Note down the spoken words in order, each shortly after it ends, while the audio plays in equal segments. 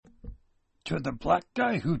to the Black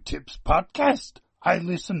Guy Who Tips podcast. I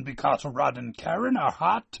listen because Rod and Karen are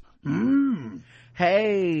hot.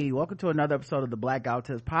 Hey, welcome to another episode of the Black Guy Who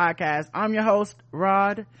Tips podcast. I'm your host,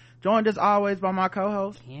 Rod, joined as always by my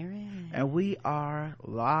co-host, Karen. And we are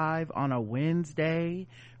live on a Wednesday,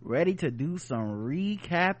 ready to do some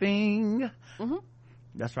recapping.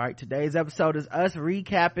 That's right. Today's episode is us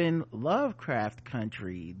recapping Lovecraft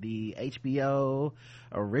Country, the HBO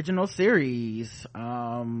original series.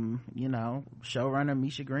 Showrunner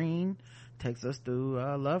Misha Green takes us through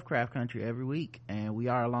Lovecraft Country every week, and we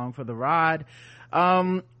are along for the ride.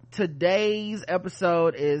 Today's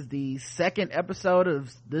episode is the second episode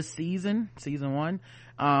of this season 1,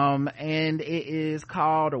 and it is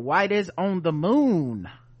called White is on the Moon,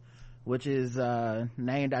 which is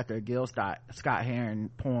named after a Gil Scott Heron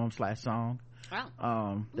poem / song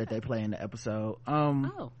that they play in the episode.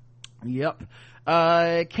 Yep.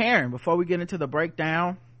 Karen, before we get into the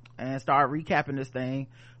breakdown and start recapping this thing,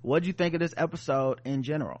 what'd you think of this episode in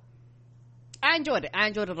general? I enjoyed it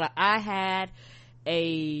a lot. I had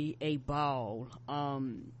a ball.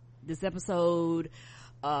 This episode,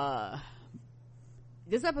 all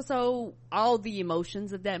the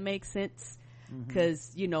emotions, if that makes sense,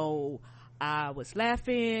 because I was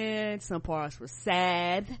laughing, some parts were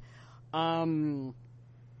sad,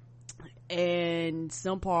 and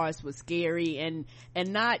some parts were scary, and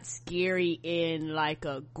not scary in like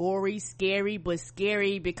a gory scary, but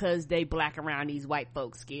scary because they black around these white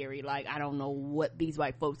folks scary. Like, I don't know what these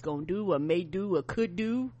white folks gonna do or may do or could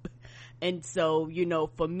do. And so,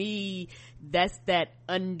 for me, that's that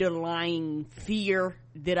underlying fear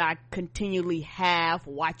that I continually have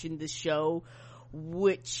watching the show,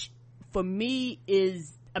 which for me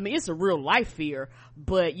is, it's a real life fear,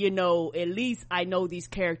 but at least I know these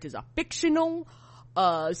characters are fictional.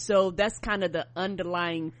 So that's kind of the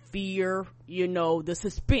underlying fear, the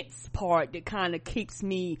suspense part that kind of keeps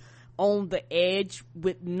me on the edge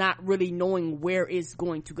with not really knowing where it's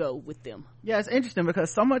going to go with them. Yeah, it's interesting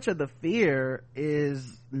because so much of the fear is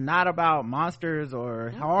not about monsters or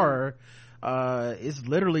horror. It's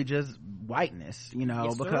literally just whiteness,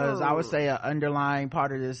 Yes, because sir. I would say an underlying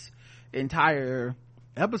part of this entire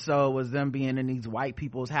episode was them being in these white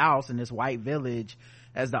people's house in this white village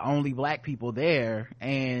as the only black people there,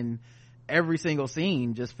 and every single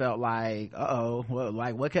scene just felt like,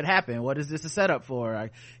 what could happen? What is this a setup for?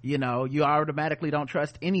 You automatically don't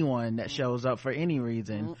trust anyone that shows up for any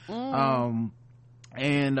reason. So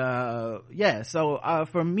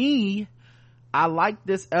for me, I liked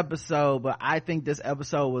this episode, but I think this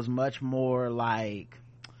episode was much more like,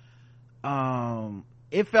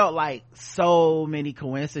 it felt like so many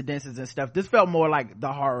coincidences and stuff. This felt more like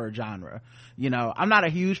the horror genre. I'm not a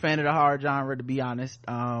huge fan of the horror genre, to be honest,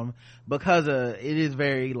 because it is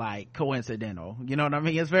very like coincidental. You know what I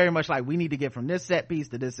mean? It's very much like we need to get from this set piece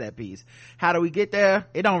to this set piece. How do we get there?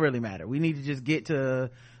 It don't really matter. We need to just get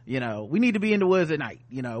to, we need to be in the woods at night.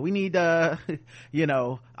 We need I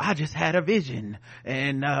just had a vision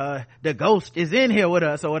and the ghost is in here with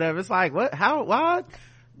us or whatever. It's like, what? How? What?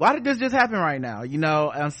 Why did this just happen right now?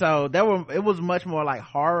 And so it was much more like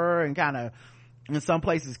horror and kind of in some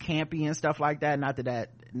places campy and stuff like that. Not that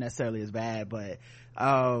necessarily is bad, but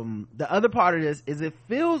the other part of this is it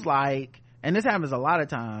feels like, and this happens a lot of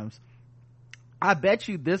times, I bet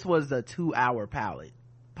you this was a 2-hour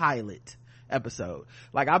pilot episode.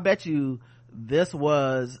 Like, I bet you this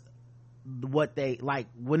was what they, like,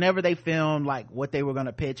 whenever they filmed like what they were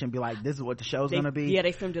gonna pitch and be like, this is what the show's gonna be. Yeah,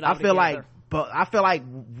 they filmed it all I feel together. I feel like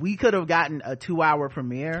we could have gotten a 2-hour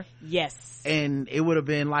premiere. Yes. And it would have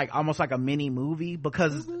been like almost like a mini movie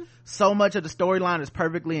because so much of the storyline is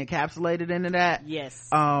perfectly encapsulated into that. Yes.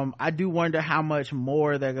 I do wonder how much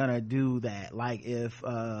more they're gonna do that. Like if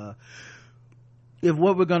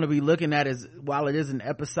what we're going to be looking at is, while it is an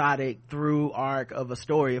episodic through arc of a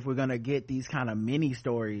story, if we're going to get these kind of mini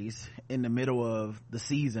stories in the middle of the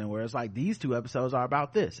season where it's like these 2 episodes are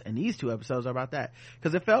about this and these 2 episodes are about that,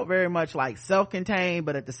 because it felt very much like self-contained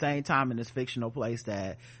but at the same time in this fictional place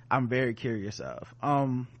that I'm very curious of.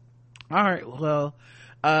 All right, well,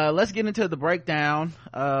 let's get into the breakdown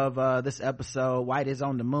of this episode, White is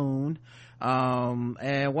on the Moon.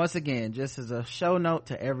 And once again, just as a show note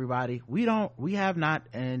to everybody, we have not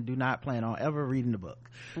and do not plan on ever reading the book.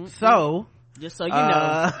 So just so you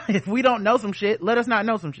know, if we don't know some shit, let us not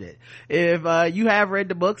know some shit. If you have read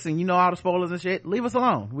the books and you know all the spoilers and shit, leave us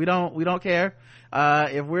alone. We don't care.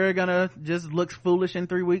 If we're gonna just look foolish in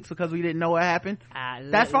 3 weeks because we didn't know what happened,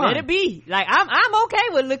 that's fine. Let it be. Like, I'm okay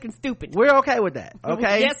with looking stupid. We're okay with that.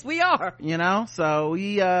 Okay. Yes, we are. So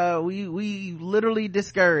we literally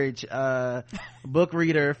discourage book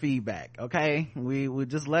reader feedback. Okay, we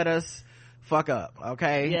just let us fuck up,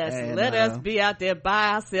 okay? Yes, and, let us be out there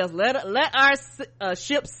by ourselves. Let our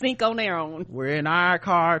ship sink on their own. We're in our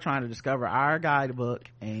car trying to discover our guidebook,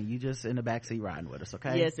 and you just in the backseat riding with us,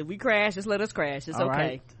 okay? Yes, if we crash, just let us crash. It's all okay.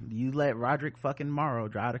 Right? You let Roderick fucking Morrow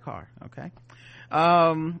drive the car, okay?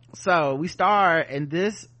 So we start, and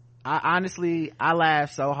this, I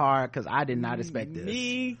laughed so hard because I did not expect this.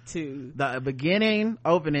 Me too. The beginning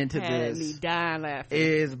opening to Had this me dying laughing.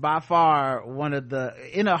 is by far one of the,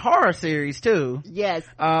 in a horror series too. Yes.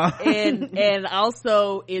 And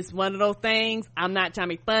also it's one of those things, I'm not trying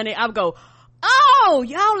to be funny, I would go, oh,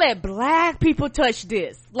 y'all let black people touch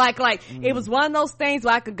this. Like it was one of those things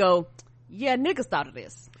where I could go, yeah, niggas thought of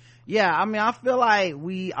this. Yeah, I mean, I feel like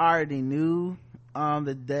we already knew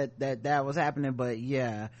that was happening, but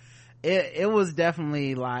yeah, it was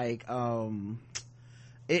definitely like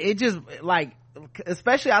it just like,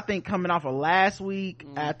 especially I think coming off of last week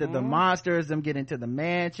after the monsters, them get into the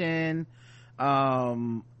mansion,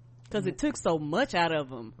 because it took so much out of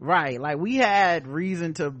them, right? Like we had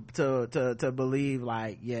reason to believe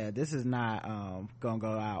like, yeah, this is not gonna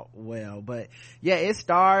go out well, but yeah, it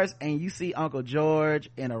stars and you see Uncle George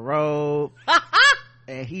in a robe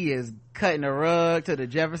and he is cutting a rug to the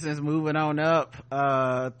Jeffersons moving on up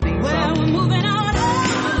theme song. We're moving on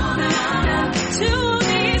up to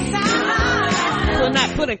the side. We're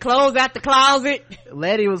not putting clothes out the closet.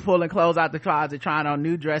 Letty was pulling clothes out the closet, trying on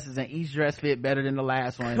new dresses, and each dress fit better than the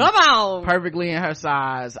last one. Come on, perfectly in her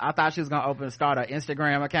size. I thought she was gonna start an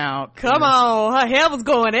Instagram account. Come on, her hair was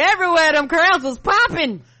going everywhere. Them curls was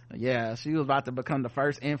popping. Yeah, she was about to become the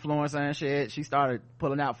first influencer and shit. She started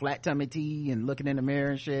pulling out flat tummy tea and looking in the mirror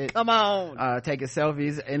and shit. Come on. Taking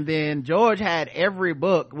selfies. And then George had every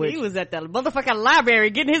book, which he was at the motherfucking library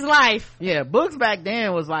getting his life. Yeah, books back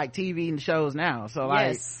then was like TV and shows now. So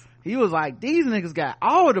like, yes. He was like, these niggas got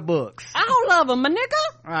all the books. All of them, my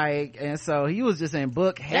nigga. Right. And so he was just in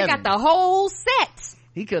book heaven. They got the whole set.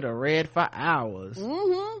 He could have read for hours.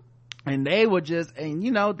 Mm-hmm. And they were just, and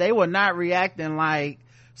you know, they were not reacting like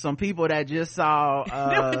some people that just saw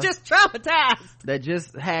they were just traumatized, that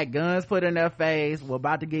just had guns put in their face, were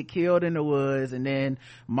about to get killed in the woods, and then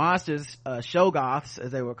monsters, Shoggoths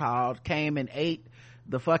as they were called, came and ate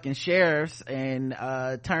the fucking sheriffs and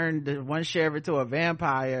turned the one sheriff into a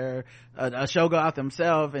vampire, a Shoggoth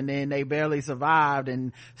himself, and then they barely survived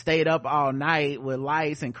and stayed up all night with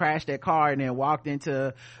lights and crashed their car and then walked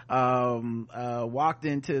into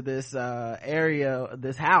this area,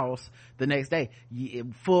 this house the next day,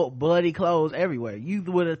 full bloody clothes everywhere. You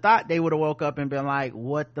would have thought they would have woke up and been like,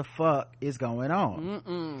 what the fuck is going on?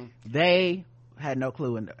 Mm-mm. They had no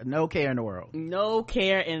clue and no care in the world. No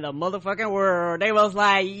care in the motherfucking world. They was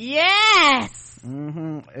like, yes.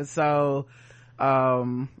 And so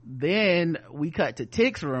then we cut to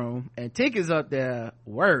Tick's room, and Tick is up there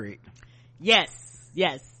worried. Yes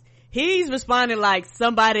he's responding like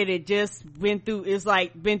somebody that just been through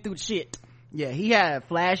shit. Yeah, he had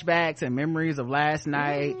flashbacks and memories of last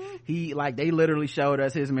night. He, like, they literally showed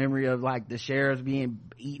us his memory of like the sheriffs being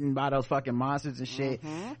eaten by those fucking monsters and shit.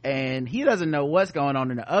 And he doesn't know what's going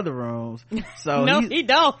on in the other rooms. So no, he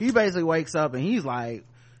don't. He basically wakes up and he's like,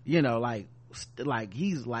 you know,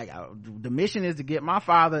 he's like, the mission is to get my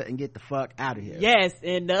father and get the fuck out of here. Yes,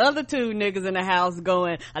 and the other two niggas in the house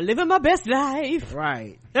going, I living my best life.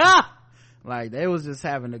 Right. Ah! Like, they was just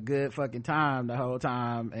having a good fucking time the whole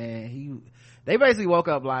time, and they basically woke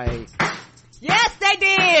up like, yes, they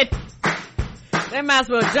did. They might as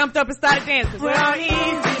well jumped up and started dancing. We're on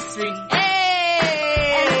Easy Street. Hey!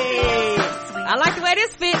 I like the way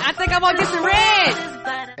this fit. I think I'm gonna get some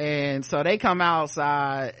red. And so they come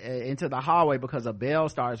outside into the hallway because a bell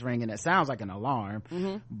starts ringing. It sounds like an alarm,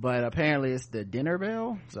 but apparently it's the dinner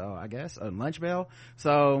bell. So I guess a lunch bell.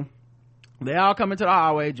 So they all come into the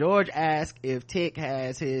hallway. George asks if Tick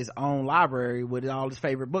has his own library with all his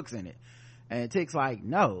favorite books in it. And Tick's like,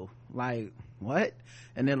 no. Like, what?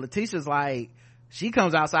 And then Letitia's like, she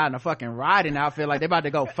comes outside in a fucking riding outfit like they about to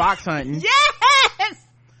go fox hunting. Yes!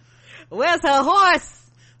 Where's her horse?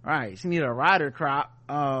 Right. She need a rider crop.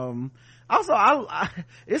 Also,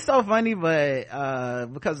 it's so funny,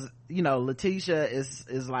 but because, you know, Letitia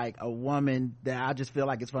is like a woman that I just feel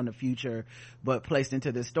like it's from the future, but placed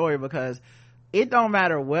into this story, because it don't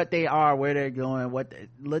matter what they are, where they're going,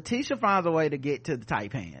 Letitia finds a way to get to the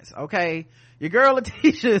tight pants. Okay, your girl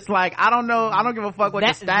Letitia is like, I don't know, I don't give a fuck what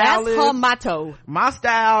your style is. That's her motto. My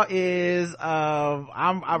style is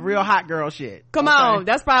I'm a real hot girl shit. Come on,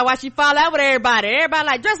 that's probably why she fall out with everybody. Everybody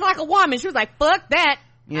like, dress like a woman. She was like, fuck that.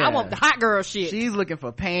 Yeah. I want the hot girl shit. She's looking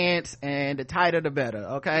for pants, and the tighter the better.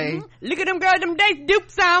 Okay. Mm-hmm. Look at them girls, them dates Duke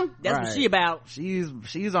sound. That's right. what she about.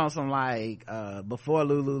 She's on some like before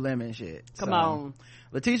Lululemon shit. Come on.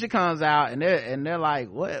 Letitia comes out and they're like,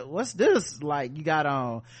 what's this like you got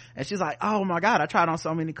on? And she's like, oh my god, I tried on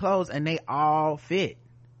so many clothes and they all fit.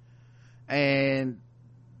 And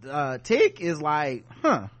Tick is like,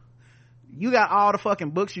 you got all the fucking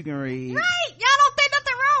books you can read, Right, y'all don't think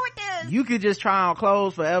nothing wrong with this. you could just try on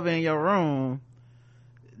clothes forever in your room.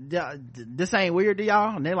 This ain't weird to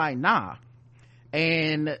y'all? And they're like, nah.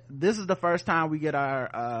 And this is the first time we get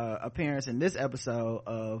our appearance in this episode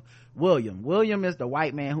of William is the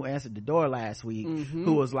white man who answered the door last week,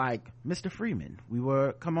 who was like, Mr. Freeman,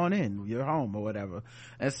 come on in, you're home or whatever.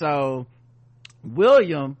 And so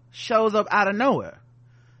William shows up out of nowhere,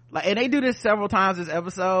 like, and they do this several times this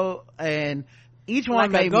episode, and each one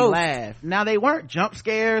like made me laugh. Now they weren't jump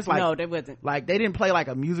scares, like, no, they wasn't. like they didn't play like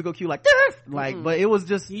a musical cue like like, but it was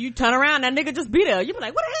just, you turn around, that nigga just be there. You be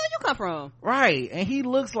like, where the hell you come from? right. And he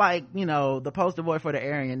looks like, the poster boy for the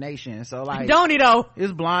Aryan Nation. So like, Don't he though?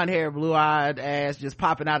 his blonde hair, blue eyed ass just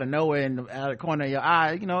popping out of nowhere and out of the corner of your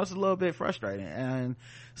eye, it's a little bit frustrating. And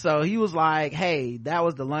so he was like, hey, that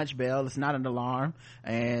was the lunch bell, it's not an alarm.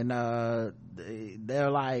 And they're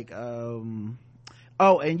like,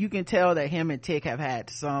 oh, and you can tell that him and Tick have had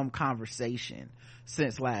some conversation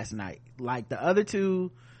since last night. Like, the other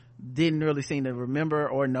two didn't really seem to remember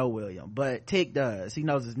or know William, but Tick does. He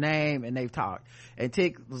knows his name and they've talked. And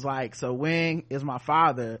Tick was like, so when is my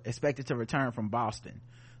father expected to return from Boston?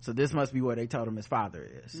 So this must be where they told him his father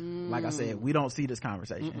is. Like I said, we don't see this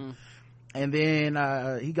conversation. And then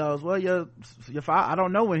he goes, well, your father, I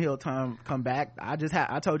don't know when he'll come back. I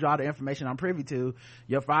told you all the information I'm privy to.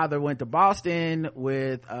 Your father went to Boston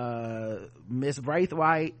with Miss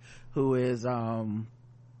Braithwaite, who is the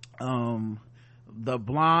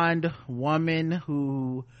blonde woman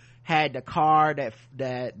who had the car that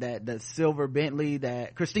the silver Bentley,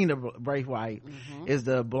 that Christina Braithwaite is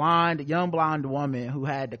the young blonde woman who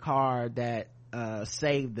had the car that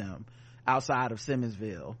saved them outside of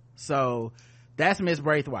Simmonsville. So that's Miss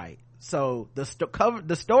Braithwaite. So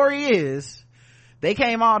the story is, they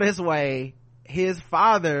came all this way. His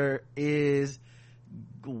father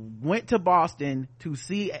went to Boston to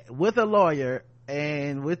see with a lawyer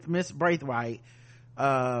and with Miss Braithwaite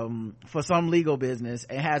for some legal business,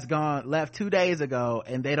 and has left 2 days ago,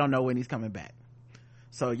 and they don't know when he's coming back.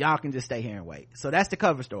 So y'all can just stay here and wait. So that's the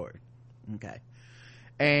cover story. Okay.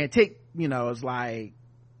 And Tick, is like,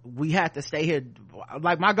 we have to stay here.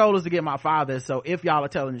 Like, my goal is to get my father, so if y'all are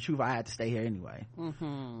telling the truth, I had to stay here anyway.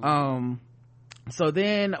 So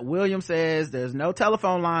then William says there's no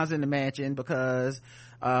telephone lines in the mansion because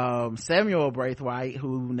Samuel Braithwaite,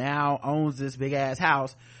 who now owns this big ass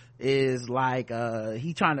house, is like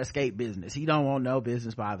he trying to escape business. He don't want no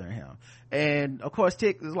business bothering him. And of course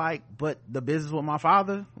Tick is like, but the business with my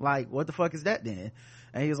father, like, what the fuck is that then?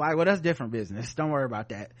 And he's like, well, that's different business, don't worry about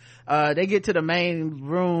that. They get to the main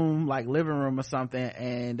room, like living room or something,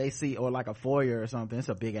 and they see, or like a foyer or something, it's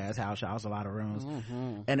a big ass house, a lot of rooms,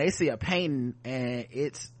 and they see a painting, and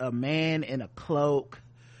it's a man in a cloak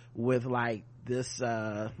with like this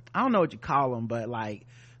I don't know what you call them, but like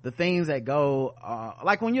the things that go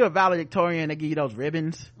like when you're a valedictorian, they give you those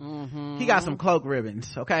ribbons. He got some cloak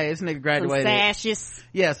ribbons. Okay, this nigga graduated, some sashes.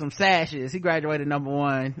 Yeah, some sashes. He graduated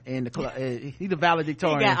 #1 in the he the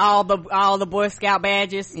valedictorian. He got all the Boy Scout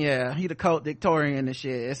badges. Yeah, he the coat Victorian and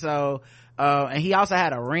shit. So and he also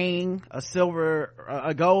had a ring,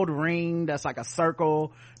 a gold ring that's like a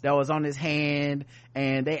circle that was on his hand.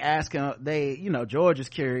 And they ask him, George is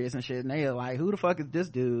curious and shit, and they're like, who the fuck is this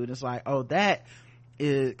dude? It's like, oh, that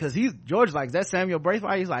is, because George is like, is that Samuel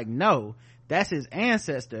Braithwaite? He's like, no, that's his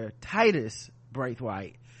ancestor, Titus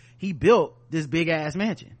Braithwaite. He built this big ass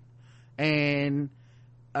mansion, and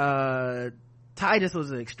Titus was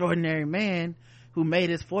an extraordinary man who made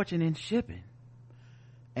his fortune in shipping.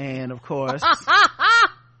 And of course,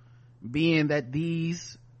 being that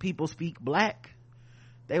these people speak black,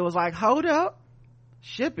 they was like, hold up,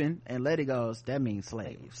 shipping, and Letty goes, that means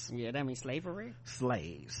slaves. Yeah, that means slavery.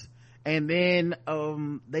 Slaves. And then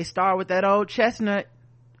they start with that old chestnut,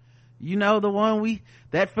 the one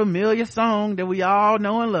that familiar song that we all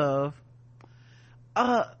know and love.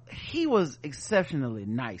 He was exceptionally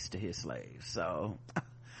nice to his slaves, so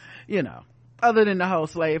other than the whole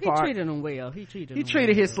slave part, he treated them well. He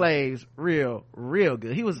treated his slaves real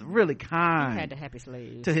good. He was really kind. He had the happy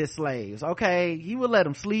slaves to his slaves. Okay, he would let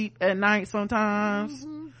them sleep at night sometimes.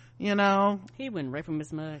 He wouldn't rape them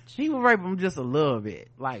as much. He would rape them just a little bit,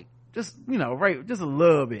 like just rape just a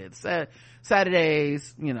little bit.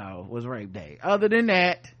 Saturdays was rape day. Other than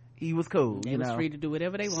that, he was cool. They was free to do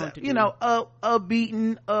whatever they wanted to do. A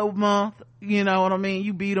beating a month, you know what I mean?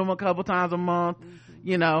 You beat him a couple times a month,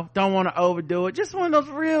 don't want to overdo it. Just one of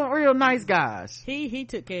those real nice guys. He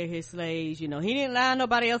took care of his slaves, he didn't allow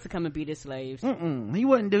nobody else to come and beat his slaves. He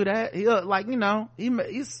wouldn't do that. He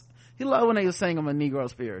he loved when they would sing him a Negro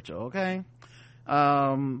spiritual, okay?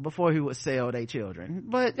 Before he would sell their children.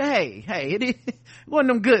 But hey, it one of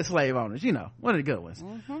them good slave owners, one of the good ones.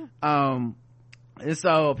 And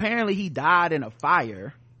so apparently he died in a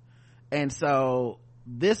fire, and so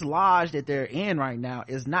this lodge that they're in right now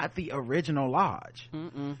is not the original lodge.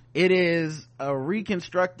 It is a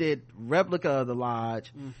reconstructed replica of the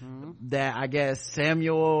lodge that I guess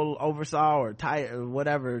Samuel oversaw or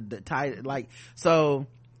whatever so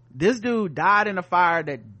this dude died in a fire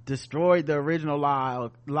that destroyed the original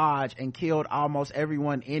lodge and killed almost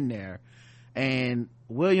everyone in there. And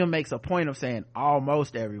William makes a point of saying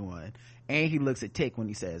almost everyone, and he looks at Tick when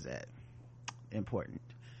he says that. Important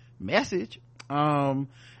message. And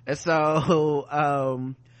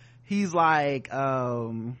so he's like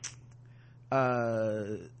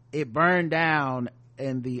it burned down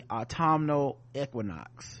in the autumnal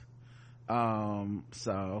equinox.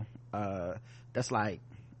 So that's like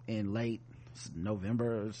in late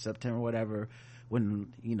November or September, whatever,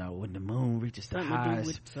 when when the moon reaches the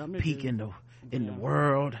highest peak in the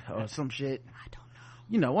world or some shit. I don't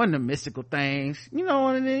know. One of the mystical things. What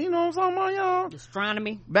I'm talking about, y'all?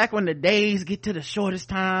 Astronomy. Back when the days get to the shortest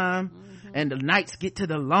time and the nights get to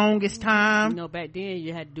the longest time. Back then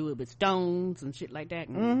you had to do it with stones and shit like that.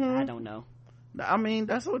 I don't know. I mean,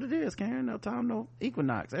 that's what it is, Karen. Autumnal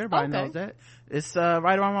equinox. Everybody knows that. It's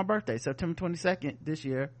right around my birthday, September 22nd this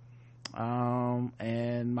year.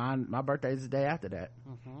 And my birthday is the day after that,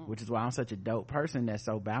 which is why I'm such a dope person that's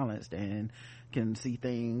so balanced and can see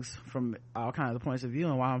things from all kinds of points of view,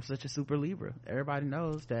 and why I'm such a super Libra. Everybody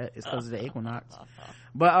knows that it's because of the equinox.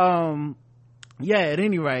 But yeah, at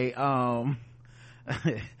any rate,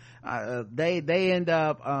 they end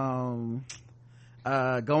up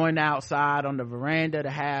going outside on the veranda to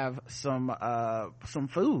have some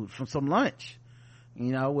food, some lunch.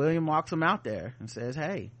 William walks them out there and says,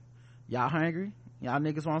 hey, y'all hungry? Y'all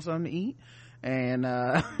niggas want something to eat? And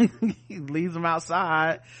he leaves them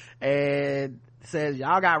outside and says,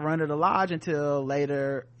 y'all got run to the lodge until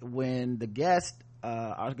later when the guests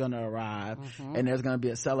are gonna arrive, and there's gonna be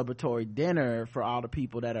a celebratory dinner for all the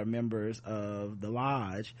people that are members of the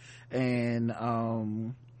lodge. And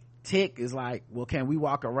Tick is like, well, can we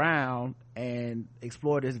walk around and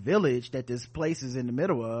explore this village that this place is in the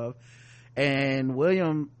middle of? And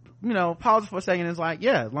William pauses for a second and is like,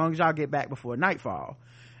 yeah, as long as y'all get back before nightfall.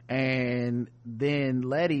 And then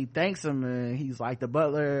Letty thanks him, and he's like, the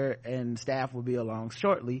butler and staff will be along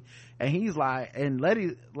shortly. And he's like, and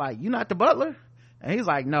Letty like, you not the butler? And he's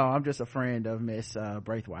like, no, I'm just a friend of Miss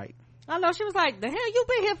Braithwaite. I know. She was like, the hell you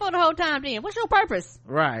been here for the whole time then? What's your purpose?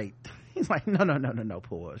 Right. He's like, no,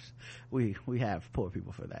 poors. We have poor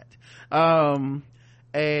people for that.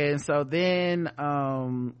 And so then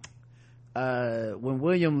when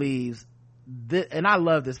William leaves, and I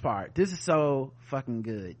love this part, this is so fucking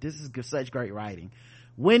good, this is such great writing.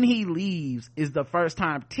 When he leaves is the first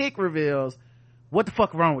time Tick reveals, what the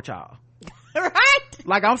fuck wrong with y'all? Right?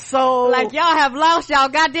 Like, I'm so like, y'all have lost y'all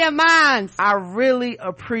goddamn minds. I really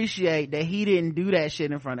appreciate that he didn't do that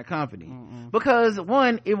shit in front of company. Because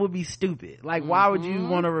one, it would be stupid. Like, why would you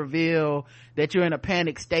want to reveal that you're in a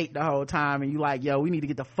panic state the whole time and you like, yo, we need to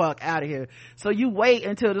get the fuck out of here? So you wait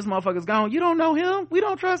until this motherfucker's gone. You don't know him, we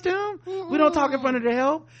don't trust him, we don't talk in front of the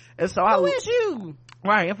help. And so who is you?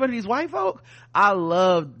 Right, in front of these white folk. I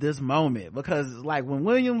love this moment because like when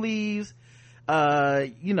William leaves,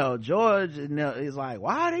 George is like,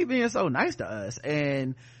 why are they being so nice to us?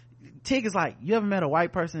 And Tick is like, you ever met a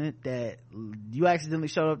white person that you accidentally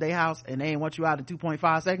showed up at their house and they ain't want you out in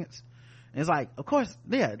 2.5 seconds? And it's like, of course,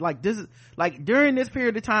 yeah, like this is like during this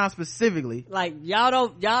period of time specifically, like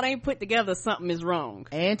y'all ain't put together something is wrong.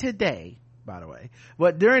 And today, by the way,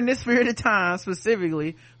 but during this period of time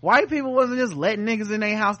specifically, white people wasn't just letting niggas in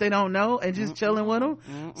their house they don't know and just chilling with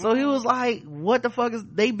them. So he was like, what the fuck is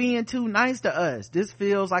they being too nice to us? This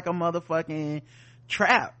feels like a motherfucking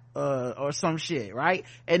trap or some shit, right?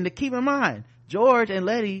 And to keep in mind, George and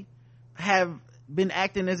Letty have been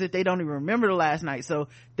acting as if they don't even remember the last night. So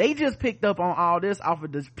they just picked up on all this off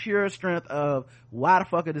of the pure strength of why the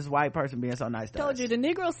fuck is this white person being so nice to us? Told you the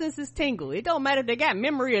Negro senses tingle. It don't matter if they got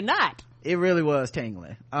memory or not. It really was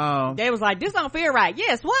tingling. They was like, this don't feel right.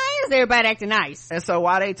 Yes, why is everybody acting nice? And so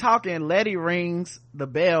while they talking, Letty rings the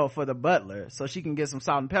bell for the butler so she can get some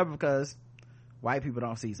salt and pepper because white people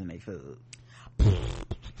don't season their food.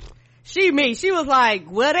 She was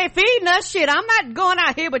like, well, they feeding us shit. I'm not going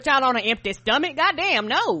out here with y'all on an empty stomach. Goddamn,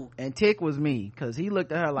 no. And Tick was me because he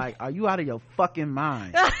looked at her like, are you out of your fucking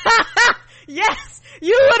mind? Yes,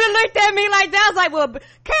 you would have looked at me like that. I was like, well,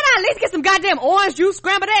 can I at least get some goddamn orange juice,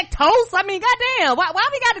 scrambled egg toast? I mean, goddamn, why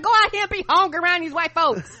we got to go out here and be hungry around these white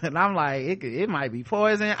folks? And I'm like, it might be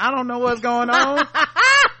poison. I don't know what's going on.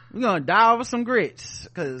 We're gonna die over some grits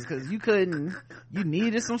cause you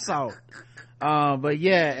needed some salt. But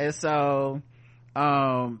yeah, and so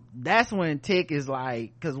that's when Tick is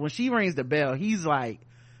like, cause when she rings the bell, he's like,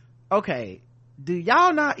 okay, do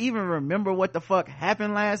y'all not even remember what the fuck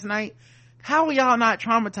happened last night? How are y'all not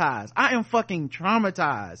traumatized? I am fucking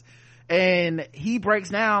traumatized. And he breaks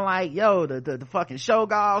down like, yo, the fucking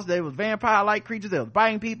Shoggoths, they was vampire-like creatures, they was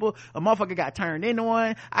biting people, a motherfucker got turned into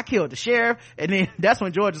one, I killed the sheriff. And then that's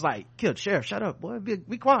when George is like, killed the sheriff, shut up, boy,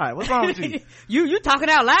 be quiet, what's wrong with you? you talking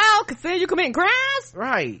out loud, consider you committing crimes?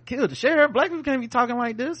 Right, killed the sheriff, black people can't be talking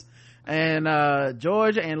like this. And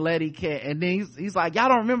George and Letty can't, and then he's like, y'all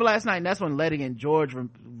don't remember last night? And that's when Letty and George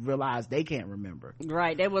realized they can't remember.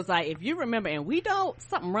 Right, they was like, if you remember and we don't,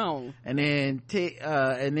 something wrong. And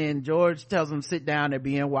then George tells them sit down, they're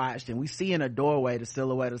being watched, and we see in a doorway the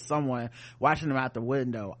silhouette of someone watching them out the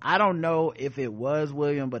window. I don't know if it was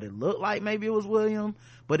William, but it looked like maybe it was William,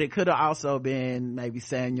 but it could have also been maybe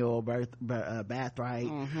Samuel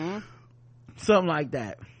Bathright, something like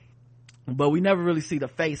that. But we never really see the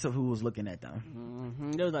face of who was looking at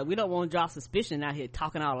them. They was like, we don't want to draw suspicion out here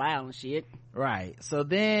talking out loud and shit. Right. So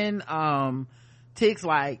then Tick's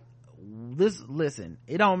like, listen,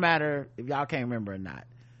 it don't matter if y'all can't remember or not.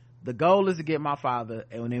 The goal is to get my father,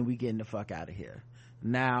 and then we getting the fuck out of here.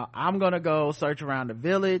 Now I'm gonna go search around the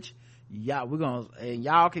village.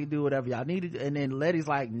 Y'all can do whatever y'all need to do. And then Letty's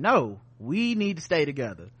like, no, we need to stay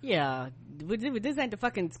together. Yeah, this ain't the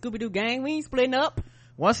fucking Scooby-Doo gang. We ain't splitting up.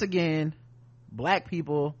 Once again, black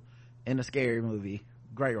people in a scary movie.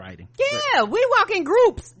 Great writing. Yeah, we walk in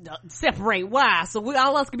groups. Separate. Why? So we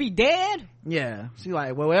all us could be dead? Yeah. She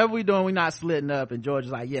like, well, whatever we doing, we not splitting up. And George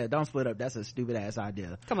is like, yeah, don't split up. That's a stupid ass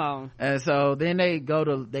idea. Come on. And so then they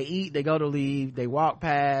eat, they go to leave. They walk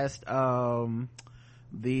past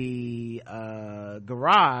the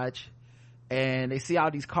garage, and they see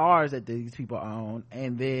all these cars that these people own,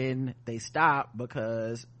 and then they stop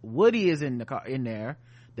because Woody is in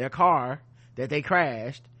their car that they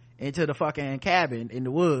crashed into the fucking cabin in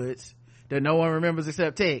the woods that no one remembers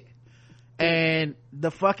except Tick. And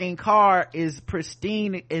the fucking car is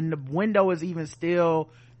pristine, and the window is even still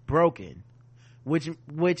broken, which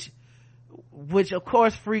of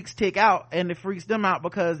course freaks Tick out, and it freaks them out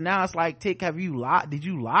because now it's like, Tick, have you lied? Did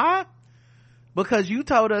you lie? Because you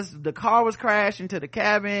told us the car was crashed into the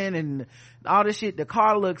cabin and all this shit. The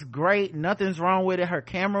car looks great, nothing's wrong with it. Her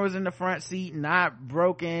camera was in the front seat, not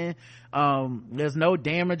broken. There's no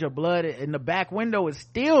damage or blood, and the back window is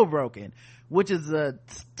still broken, which is a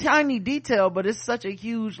tiny detail, but it's such a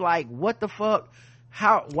huge, like, what the fuck?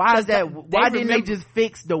 Why is that? Why didn't they just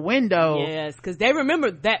fix the window? Yes, because they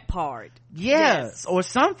remember that part. Yes, or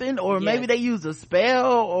something, or maybe they used a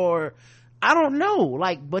spell, or I don't know.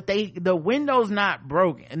 Like, but the window's not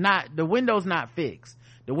broken, the window's not fixed.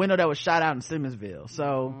 The window that was shot out in Simmonsville.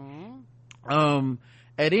 So,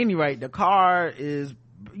 at any rate, the car is,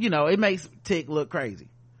 it makes Tick look crazy.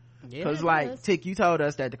 Cause like, Tick, you told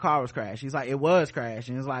us that the car was crashed. He's like, it was crashed.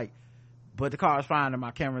 And it's like, but the car's fine and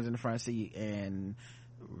my camera's in the front seat. And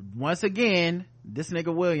once again, this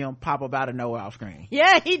nigga William pop up out of nowhere off screen.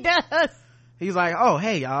 Yeah, he does. He's like, oh,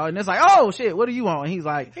 hey y'all. And it's like, oh shit, what do you want? And he's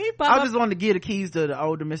like, I just wanted to give the keys to the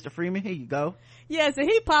older Mr. Freeman. Here you go. Yeah, so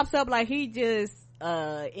he pops up like he just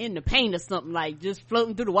in the paint or something, like just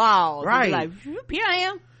floating through the walls. Right. Like, here I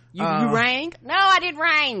am. You rang? No, I didn't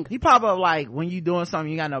ring. He pop up like when you doing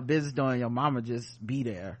something you got no business doing, your mama just be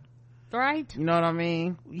there. Right. You know what I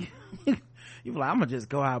mean? You like, I'm gonna just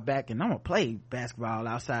go out back and I'm gonna play basketball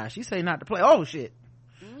outside. She say not to play. Oh shit.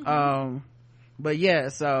 But yeah,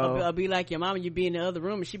 so I'll be like your mama, you be in the other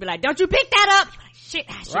room and she be like, don't you pick that up. Like, shit,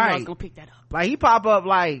 I should know I was gonna pick that up. Like, he pop up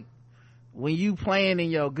like when you playing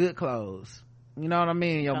in your good clothes, you know what I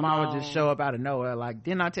mean? Your mama just show up out of nowhere. Like,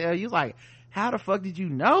 didn't I tell you? Like, how the fuck did you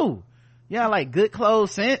know? Yeah, like good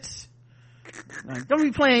clothes sense. Like, don't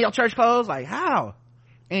be playing your church clothes. Like, how?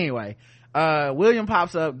 Anyway, William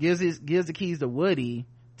pops up, gives the keys to Woody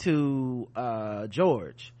to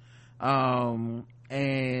George, and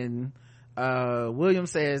William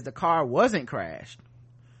says the car wasn't crashed,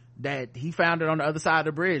 that he found it on the other side of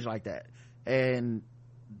the bridge like that. And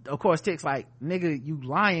of course Tick's like, nigga, you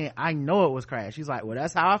lying, I know it was crashed. He's like, well,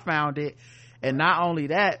 that's how I found it, and not only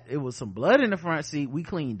that, it was some blood in the front seat, we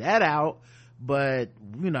cleaned that out, but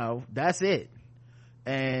that's it.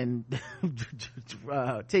 And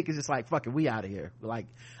Tick is just like, fuck it, we out of here, like,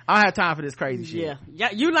 I don't have time for this crazy shit. Yeah,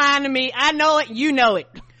 you lying to me, I know it, you know it.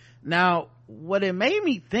 Now what it made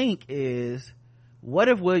me think is, what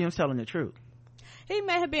if William's telling the truth? He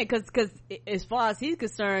may have been, because as far as he's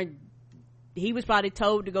concerned, he was probably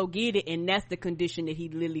told to go get it, and that's the condition that he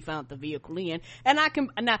literally found the vehicle in. And I can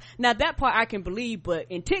now that part I can believe, but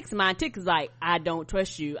in Tick's mind, Tick is like, I don't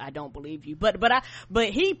trust you, I don't believe you, but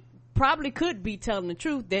he probably could be telling the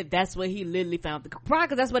truth, that's where he literally found the car,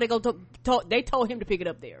 because that's where they told him to pick it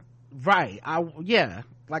up there, right? I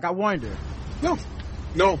wonder. No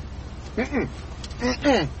Mm-mm.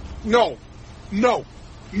 Mm-mm. No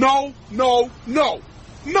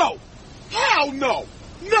hell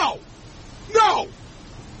no,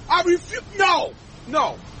 I refuse.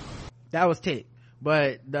 No. That was Tick.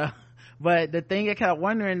 But the thing I kept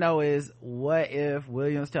wondering though is, what if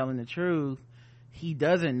William's telling the truth, he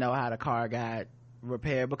doesn't know how the car got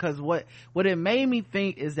repaired? Because what it made me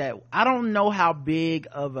think is that I don't know how big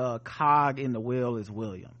of a cog in the wheel is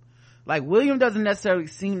William. Like, William doesn't necessarily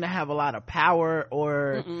seem to have a lot of power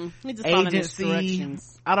or agency.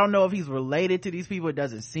 I don't know if he's related to these people. It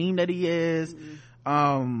doesn't seem that he is.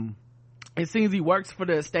 It seems he works for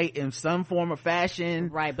the estate in some form or fashion,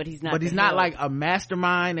 right? But he's not like a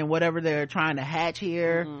mastermind in whatever they're trying to hatch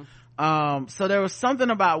here. So there was something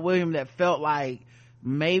about William that felt like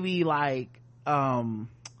maybe what's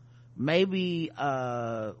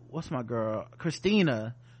my girl,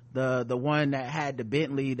 Christina, the one that had the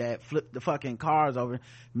Bentley that flipped the fucking cars over,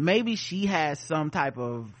 maybe she has some type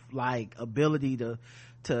of like ability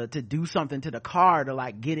to do something to the car to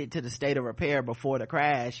like get it to the state of repair before the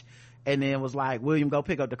crash, and then was like, William, go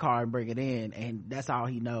pick up the car and bring it in, and that's all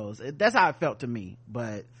he knows. That's how it felt to me,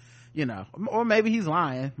 but or maybe he's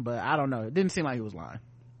lying, but I don't know, it didn't seem like he was lying.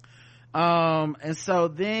 And so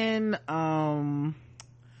then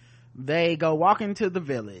they go walking to the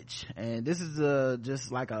village, and this is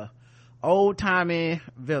just like a old-timey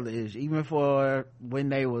village, even for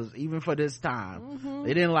this time.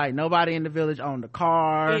 They didn't like nobody in the village owned a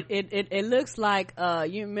car. It looks like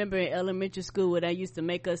you remember in elementary school where they used to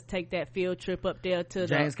make us take that field trip up there to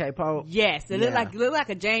James K. Polk. Yes, it looked like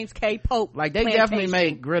a James K. Polk like they plantation. definitely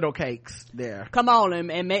make griddle cakes there. Come on,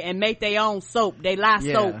 and make their own soap. They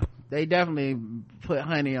soap. They definitely put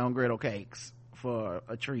honey on griddle cakes for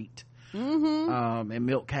a treat. And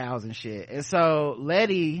milk cows and shit. And so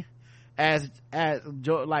Letty, as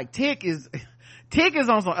like Tick is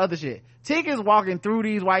on some other shit. Tick is walking through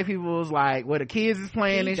these white people's, like, where the kids is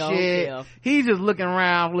playing and shit. Care. He's just looking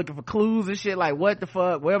around looking for clues and shit, like, what the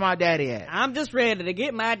fuck, where my daddy at? I'm just ready to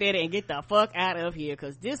get my daddy and get the fuck out of here,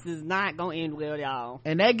 because this is not gonna end well, y'all.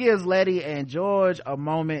 And that gives Letty and George a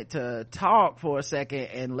moment to talk for a second,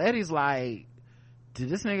 and Letty's like, did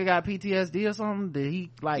this nigga got PTSD or something? Did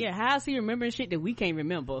he like, yeah, how's he remembering shit that we can't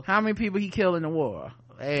remember? How many people he killed in the war?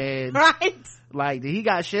 And right, like, did he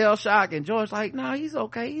got shell shock? And George like, no, he's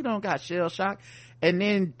okay, he don't got shell shock. And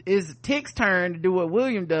then it's Tick's turn to do what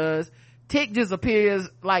William does. Tick just appears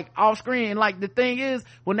like off screen. Like, the thing is,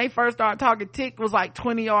 when they first started talking, Tick was like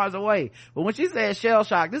 20 yards away, but when she said shell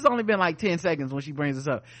shock, this only been like 10 seconds when she brings this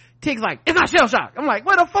up. Tick's like, it's not shell shock. I'm like,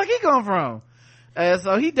 where the fuck he come from?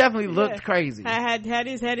 So he definitely looked crazy. Had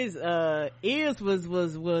his ears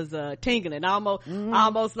was tingling,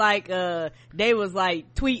 almost like they was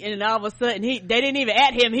like tweeting, and all of a sudden they didn't even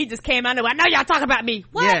at him, he just came out and went, I know y'all talking about me.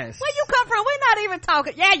 What? Yes. Where you come from? We're not even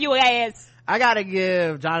talking. Yeah, you ass. I gotta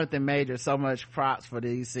give Jonathan Major so much props for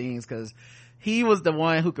these scenes, because he was the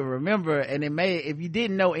one who could remember, and it made, if you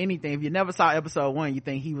didn't know anything, if you never saw episode 1, you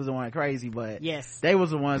think he was the one crazy, but yes, they was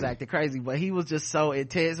the ones acting crazy. But he was just so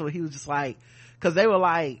intense, where he was just like, because they were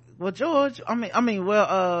like, well, George,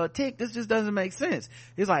 Tick, this just doesn't make sense.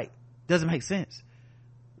 He's like, doesn't make sense.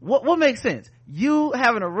 What makes sense? You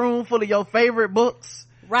having a room full of your favorite books,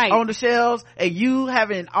 right, on the shelves, and you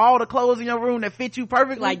having all the clothes in your room that fit you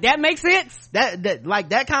perfectly. Like, that makes sense. That like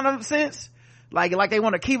that kind of sense. Like they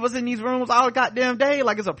want to keep us in these rooms all goddamn day,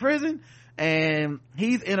 like it's a prison. And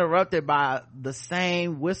he's interrupted by the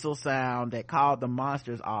same whistle sound that called the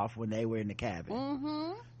monsters off when they were in the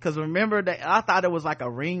cabin. Because remember that I thought it was like a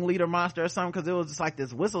ringleader monster or something, because it was just like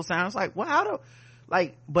this whistle sound. It's like, well,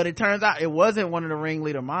 like, but it turns out it wasn't one of the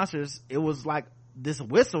ringleader monsters. It was like this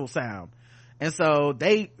whistle sound. And so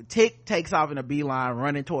Tick takes off in a beeline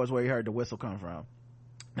running towards where he heard the whistle come from.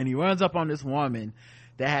 And he runs up on this woman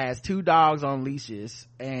that has 2 dogs on leashes,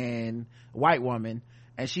 and a white woman,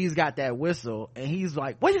 and she's got that whistle, and he's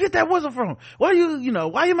like, where you get that whistle from? Why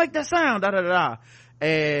you make that sound? Da da da.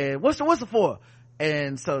 And what's the whistle for?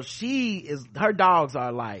 And so her dogs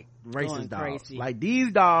are like racist dogs. Crazy. Like,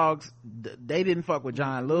 these dogs, they didn't fuck with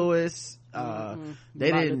John Lewis. They Martin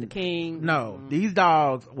didn't. Luther King. No, these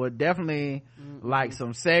dogs were definitely like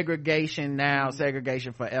some segregation now,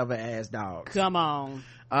 segregation forever ass dogs. Come on.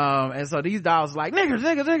 And so these dogs like,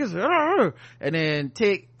 niggas. And then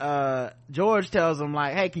Tick, George tells them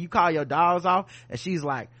like, hey, can you call your dogs off? And she's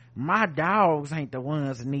like, my dogs ain't the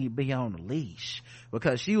ones that need to be on the leash.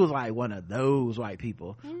 Because she was like one of those white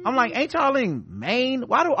people. I'm like, ain't y'all in Maine?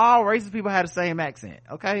 Why do all racist people have the same accent?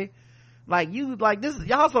 Okay. Like,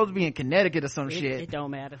 y'all supposed to be in Connecticut or some shit. It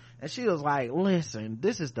don't matter. And she was like, listen,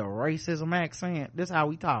 this is the racism accent. This is how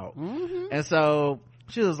we talk. And so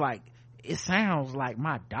she was like, it sounds like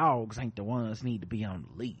my dogs ain't the ones need to be on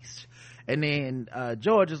the leash. And then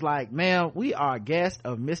George is like, ma'am, we are guests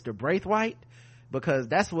of Mr. Braithwaite, because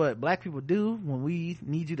that's what black people do when we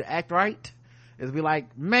need you to act right, is be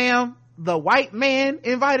like, ma'am, the white man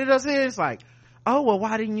invited us here. It's like, oh, well,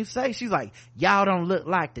 why didn't you say? She's like, y'all don't look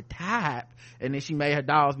like the type. And then she made her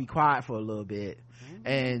dogs be quiet for a little bit.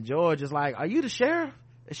 And George is like, are you the sheriff?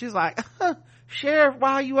 And she's like, sheriff,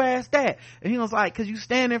 why you ask that? And he was like, cause you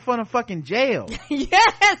stand in front of fucking jail.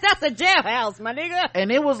 Yes, that's a jailhouse, my nigga.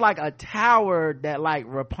 And it was like a tower that like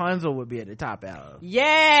Rapunzel would be at the top of.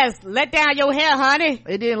 Yes, let down your hair, honey.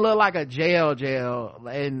 It didn't look like a jail.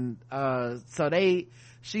 And so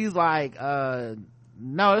she's like,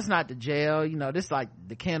 no, it's not the jail, this is like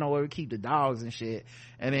the kennel where we keep the dogs and shit.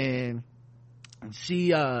 And then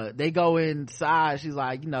they go inside. She's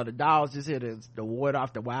like, the dogs just here to ward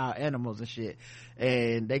off the wild animals and shit.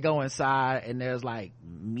 And they go inside, and there's like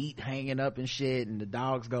meat hanging up and shit, and the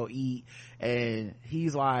dogs go eat. And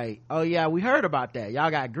he's like, oh yeah, we heard about that, y'all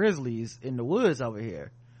got grizzlies in the woods over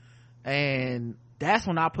here. And that's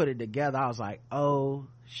when I put it together. I was like, oh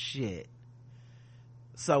shit.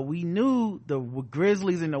 So we knew the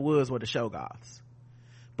grizzlies in the woods were the Shoggoths,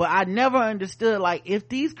 but I never understood, like, if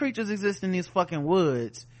these creatures exist in these fucking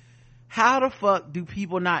woods, how the fuck do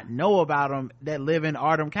people not know about them that live in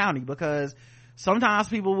Arkham County? Because sometimes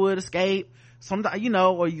people would escape, sometimes,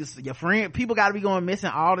 or your friend, people gotta be going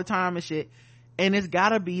missing all the time and shit, and it's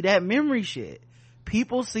gotta be that memory shit.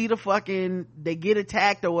 People see they get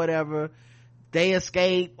attacked or whatever, they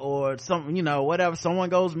escape or something, whatever, someone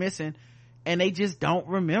goes missing, and they just don't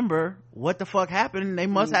remember what the fuck happened. They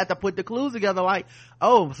must have to put the clues together, like,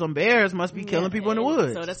 oh, some bears must be killing people in the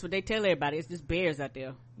woods. So that's what they tell everybody, it's just bears out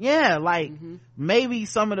there. Yeah, like, maybe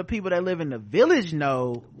some of the people that live in the village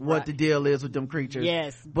know what the deal is with them creatures.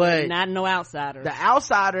 Yes, but not no outsiders. The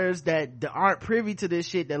outsiders that aren't privy to this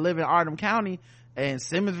shit, that live in Arkham County and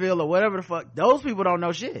Simmonsville or whatever the fuck, those people don't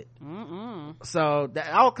know shit. So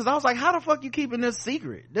because I was like, how the fuck you keeping this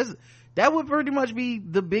secret? That would pretty much be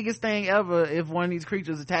the biggest thing ever if one of these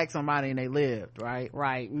creatures attacked somebody and they lived, right?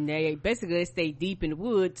 And they stay deep in the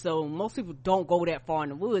woods, so most people don't go that far in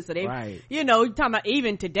the woods. So they, you're talking about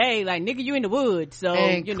even today, like, nigga, you in the woods, so,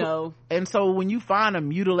 And so when you find a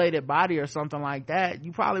mutilated body or something like that,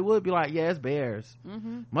 you probably would be like, yeah, it's bears.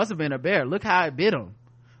 Must have been a bear. Look how it bit him.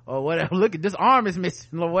 Or whatever. Look at this arm is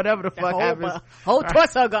missing, or whatever the fuck happens. Whole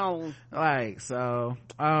torso gone. Like, so,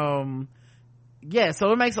 yeah,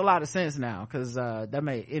 so it makes a lot of sense now, because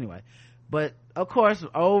anyway. But of course,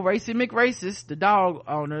 old Racy McRacist, the dog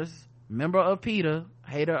owners, member of PETA,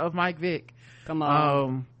 hater of Mike Vick, come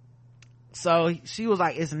on. So she was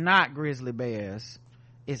like, it's not grizzly bears,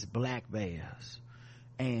 it's black bears.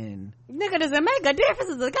 And nigga, does it make a difference?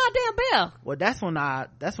 It's a goddamn bear. Well, that's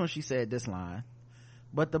when she said this line,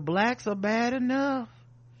 but the blacks are bad enough,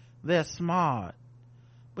 they're smart,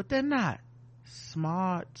 but they're not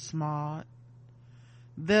smart.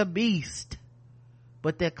 They're beast,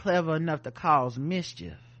 but they're clever enough to cause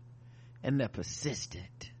mischief, and they're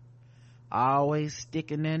persistent, always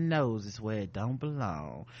sticking their noses where it don't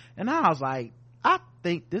belong. And I was like, I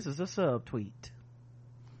think this is a subtweet.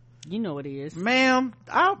 You know it is, ma'am.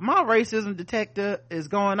 My racism detector is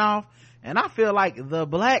going off, and I feel like the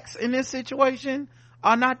blacks in this situation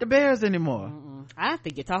are not the bears anymore. I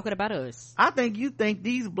think you're talking about us. I think you think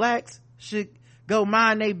these blacks should go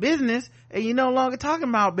mind their business, and you're no longer talking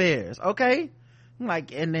about bears, okay?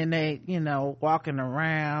 Like, and then they, walking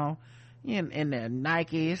around in their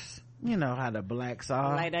Nikes, You know how the blacks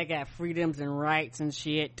are. Like they got freedoms and rights and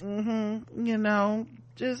shit. You know,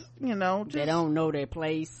 just they don't know their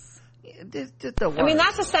place. Just the I mean,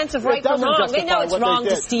 that's a sense of right from wrong. They know it's wrong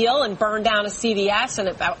to steal and burn down a CVS and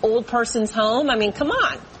an old person's home. I mean, come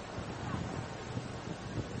on.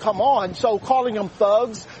 Come on. So calling them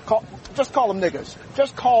thugs, just call them niggers.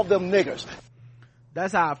 Just call them niggers.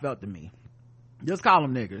 That's how it felt to me. Just call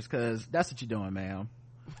them niggers, because that's what you're doing, ma'am.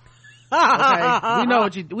 Okay? We know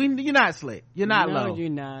what you're not slick. You're not low. No, you're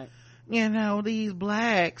not. You know, these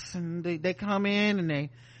blacks, and they come in and they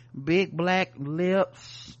big black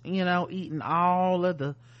lips, you know, eating all of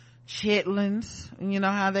the chitlins. You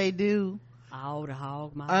know how they do. All the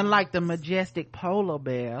hog miles. Unlike the majestic polar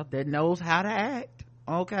bear that knows how to act,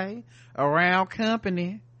 okay, around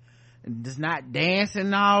company, and just not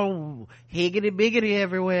dancing all higgity biggity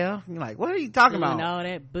everywhere. You're like, what are you talking about? All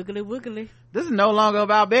that boogly woogly. This is no longer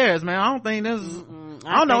about bears, man. I don't think this is,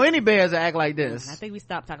 I don't know any bears that act like this. I think we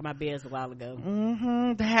stopped talking about bears a while ago.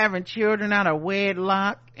 They're having children out of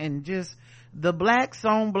wedlock, and just the blacks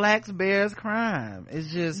on blacks bears crime.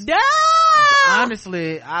 It's just,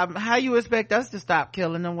 honestly, how you expect us to stop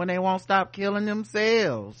killing them when they won't stop killing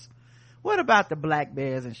themselves? What about the black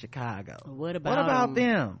bears in Chicago? What about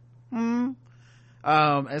them? And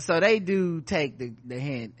so they do take the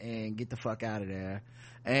hint and get the fuck out of there.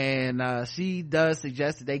 And she does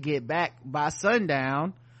suggest that they get back by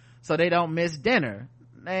sundown so they don't miss dinner.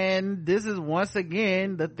 And this is once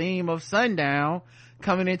again the theme of sundown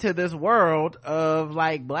coming into this world of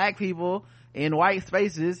like black people in white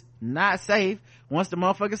spaces not safe once the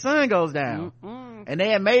motherfucking sun goes down. And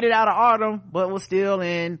they had made it out of autumn, but was still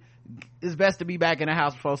in it's best to be back in the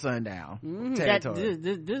house before sundown territory.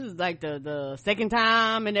 This is like the second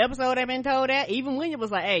time in the episode I've been told that. Even William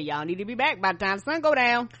was like, hey, y'all need to be back by the time the sun go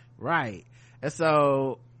down. Right. And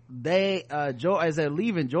so they as they're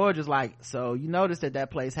leaving, George is like, so you notice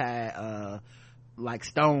that place had like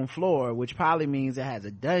stone floor, which probably means it has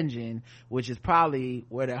a dungeon, which is probably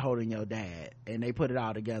where they're holding your dad. And they put it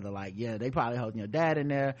all together like, yeah, they probably holding your dad in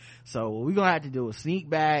there. So what we're gonna have to do is sneak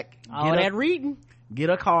back, reading, get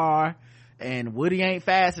a car, and Woody ain't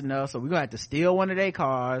fast enough, so we're gonna have to steal one of their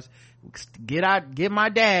cars, get my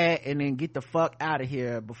dad, and then get the fuck out of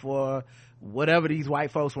here before whatever these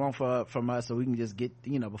white folks want from us, so we can just get,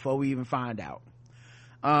 before we even find out.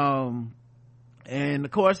 And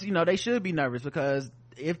of course, they should be nervous, because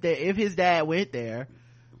if his dad went there,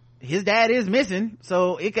 his dad is missing,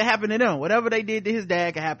 so it could happen to them. Whatever they did to his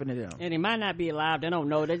dad could happen to them. And he might not be alive. They don't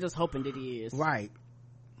know. They're just hoping that he is. Right.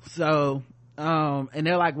 So, and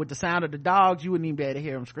they're like, with the sound of the dogs, you wouldn't even be able to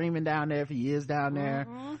hear him screaming down there if he is down there.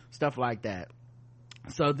 Stuff like that.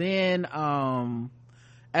 So then,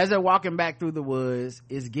 as they're walking back through the woods,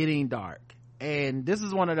 it's getting dark. And this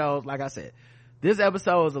is one of those, like I said, this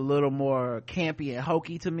episode is a little more campy and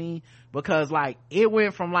hokey to me, because like it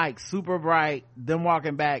went from like super bright, them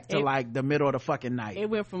walking back, to like the middle of the fucking night. It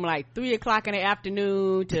went from like 3:00 in the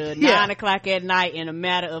afternoon to 9:00 at night in a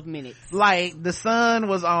matter of minutes. Like the sun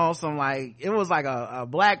was on some, like it was like a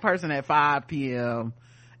black person at 5 p.m.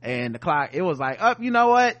 and the clock, it was like, you know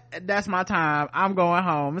what, that's my time, I'm going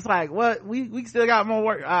home. It's like, what, we still got more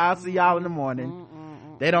work. I'll see y'all in the morning.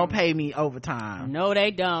 They don't pay me overtime. No,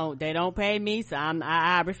 they don't. They don't pay me, so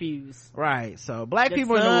I refuse. Right. So black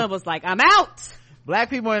people in the was like, I'm out.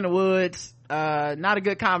 Black people in the woods, not a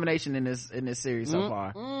good combination in this series so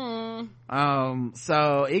far.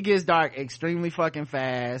 So it gets dark extremely fucking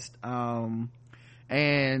fast. And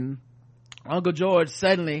Uncle George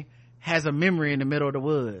suddenly has a memory in the middle of the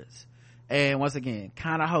woods. And once again,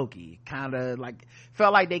 kind of hokey, kind of like,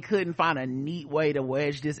 felt like they couldn't find a neat way to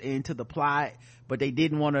wedge this into the plot, but they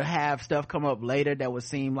didn't want to have stuff come up later that would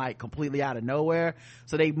seem like completely out of nowhere.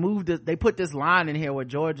 So they put this line in here where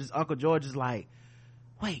Uncle George is like,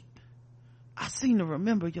 wait, I seem to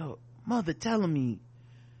remember your mother telling me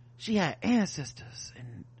she had ancestors,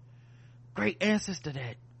 and great ancestor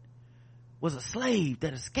that was a slave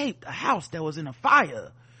that escaped a house that was in a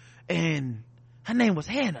fire, and her name was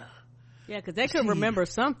Hannah. Yeah, because they could remember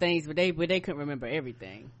some things, but they couldn't remember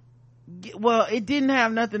everything. Well, it didn't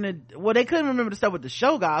have nothing they couldn't remember the stuff with the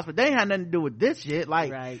show guys, but they ain't had nothing to do with this shit.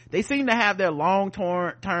 Like, They seem to have their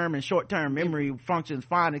long-term and short-term memory functions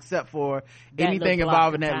fine, except for anything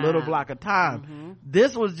involving that little block of time.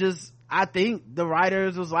 This was just, I think the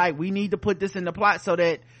writers was like, we need to put this in the plot so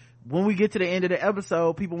that when we get to the end of the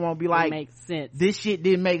episode, people won't be like, makes sense. This shit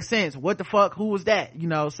didn't make sense. What the fuck? Who was that?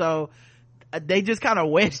 So they just kind of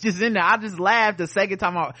wedged this in there. I just laughed the second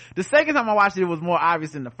time I watched it. It was more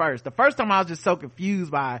obvious than the first. The first time I was just so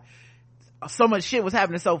confused by, so much shit was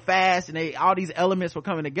happening so fast and all these elements were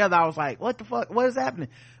coming together. I was like, what the fuck, what is happening?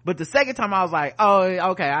 But the second time I was like, oh,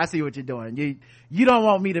 okay, I see what you're doing. You don't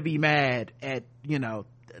want me to be mad at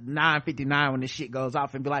 9:59 when this shit goes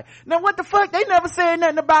off and be like, no, what the fuck, they never said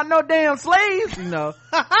nothing about no damn slaves.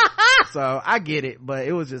 So I get it, but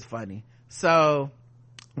it was just funny. So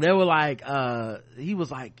they were like, he was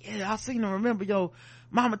like, yeah, I seem to remember your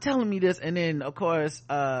mama telling me this. And then of course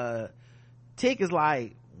Tick is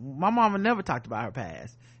like, my mama never talked about her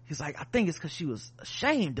past. He's like, I think it's because she was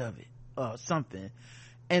ashamed of it or something.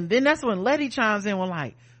 And then that's when Letty chimes in with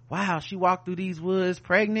like, wow, she walked through these woods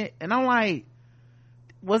pregnant. And I'm like,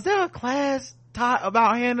 was there a class taught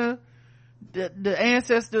about Hannah, the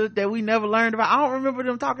ancestor that we never learned about? I don't remember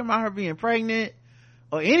them talking about her being pregnant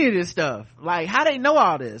or any of this stuff. Like, how they know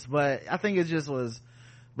all this? But I think it just was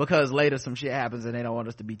because later some shit happens and they don't want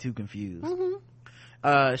us to be too confused.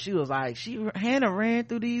 She was like, Hannah ran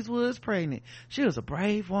through these woods pregnant. She was a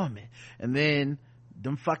brave woman. And then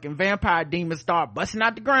them fucking vampire demons start busting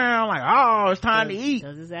out the ground like, oh, it's time to eat.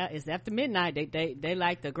 It's after midnight. They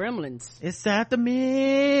like the gremlins. It's after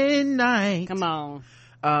midnight. Come on.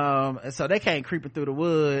 And so they came creeping through the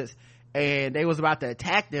woods and they was about to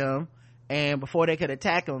attack them, and before they could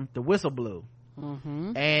attack them, the whistle blew.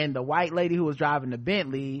 And the white lady who was driving the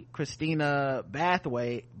Bentley, Christina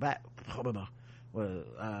Bathwaite,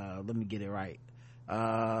 let me get it right.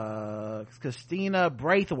 Christina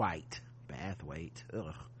Braithwaite.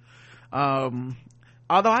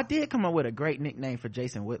 Although I did come up with a great nickname for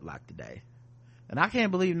Jason Whitlock today, and I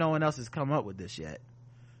can't believe no one else has come up with this yet,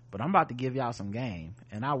 but I'm about to give y'all some game,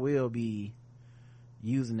 and I will be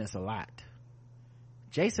using this a lot.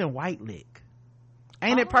 Jason Whitelick.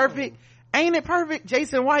 Ain't it perfect?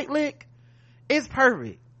 Jason Whitelick. It's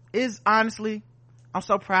perfect. It's honestly, I'm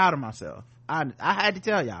so proud of myself. I had to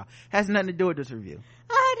tell y'all, has nothing to do with this review.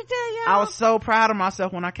 I had to tell y'all, I was so proud of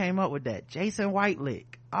myself when I came up with that. Jason Whitelick.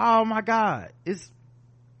 Oh my god, it's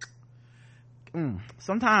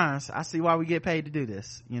sometimes I see why we get paid to do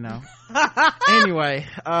this, Anyway,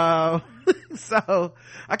 so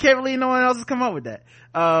I can't believe no one else has come up with that.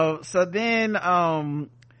 So then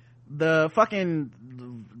the fucking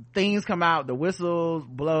things come out, the whistle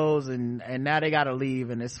blows, and now they gotta leave,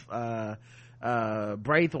 and it's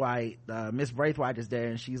Braithwaite, Miss Braithwaite is there,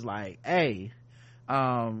 and she's like, hey,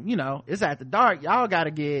 it's after dark, y'all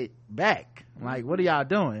gotta get back. Like, what are y'all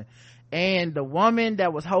doing? And the woman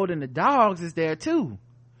that was holding the dogs is there too.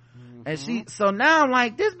 And so now I'm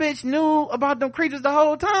like, this bitch knew about them creatures the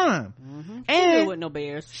whole time. And with no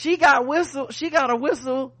bears, she got a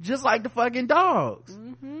whistle just like the fucking dogs.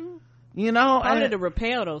 probably to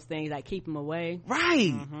repel those things, like keep them away,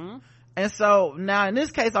 right? And so now in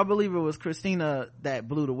this case, I believe it was Christina that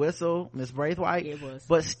blew the whistle, Miss Braithwaite. It was.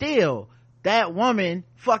 But still, that woman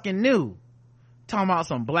fucking knew. Talking about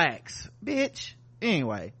some blacks, bitch.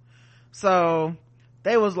 Anyway, so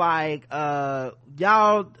they was like,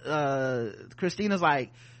 y'all, Christina's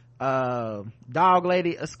like, dog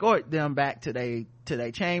lady, escort them back to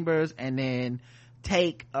their chambers, and then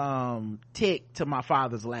take Tick to my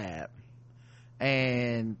father's lab.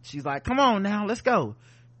 And she's like, come on now, let's go.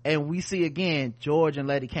 And we see again, George and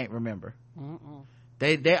Letty can't remember.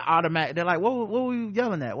 They're automatic. They're like, what were you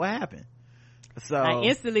yelling at? What happened? So like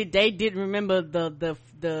instantly they didn't remember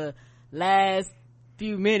the last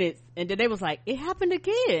few minutes, and then they was like, it happened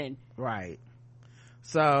again. Right.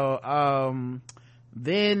 So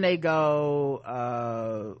then they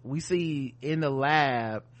go, we see in the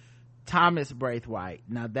lab Thomas Braithwaite.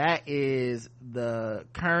 Now that is the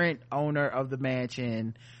current owner of the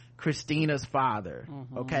mansion, Christina's father.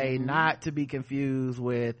 Okay, not to be confused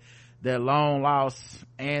with their long lost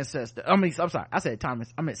ancestor. I'm sorry, I said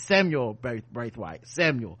Thomas, I meant Samuel Braithwaite.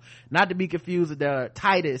 Samuel, not to be confused with their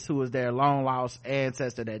Titus, who was their long lost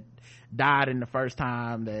ancestor that died in the first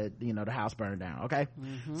time that the house burned down. Okay,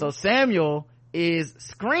 so Samuel is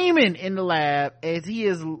screaming in the lab as he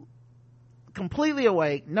is completely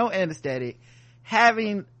awake, no anesthetic,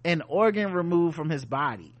 having an organ removed from his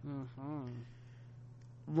body.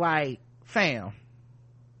 Like, fam.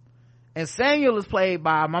 And Samuel is played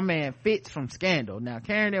by my man Fitz from Scandal. Now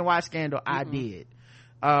Karen didn't watch Scandal. I did.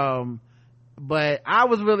 But I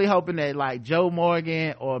was really hoping that like Joe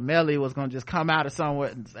Morgan or Melly was gonna just come out of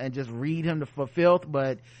somewhere and just read him for filth,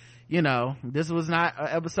 but this was not an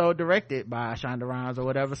episode directed by Shonda Rhimes or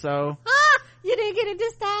whatever, so you didn't get it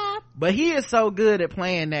this time. But he is so good at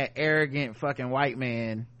playing that arrogant fucking white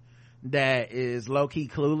man that is low-key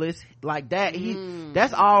clueless like that.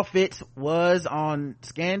 That's all Fitz was on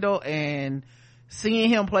Scandal, and seeing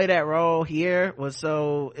him play that role here it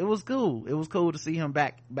was cool to see him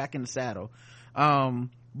back in the saddle.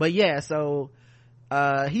 but yeah, so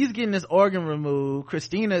he's getting this organ removed.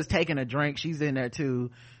 Christina's taking a drink, she's in there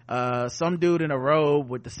too. Some dude in a robe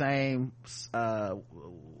with the same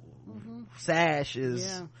sash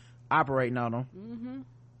is operating on him.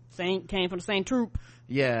 Came from the same troop.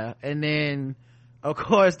 Yeah, and then of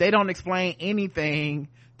course they don't explain anything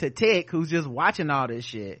to Tick, who's just watching all this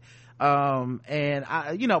shit. And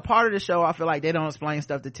I, part of the show, I feel like they don't explain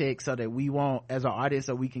stuff to Tick so that we won't, as an audience,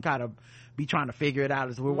 so we can kind of be trying to figure it out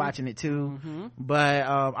as we're watching it too. But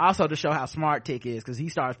also to show how smart Tick is, because he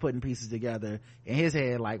starts putting pieces together in his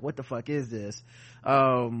head, like, what the fuck is this?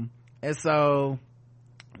 And so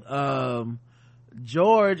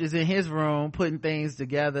George is in his room putting things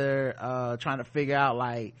together, trying to figure out,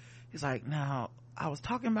 like, he's like, now I was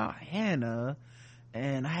talking about Hannah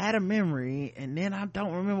and I had a memory and then I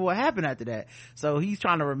don't remember what happened after that. So he's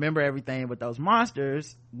trying to remember everything, but those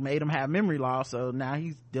monsters made him have memory loss, so now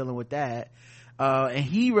he's dealing with that. And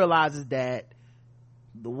he realizes that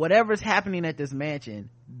whatever's happening at this mansion,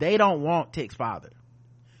 they don't want Tick's father.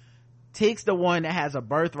 Tick's the one that has a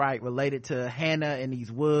birthright related to Hannah and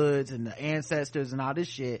these woods and the ancestors and all this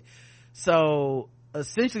shit. So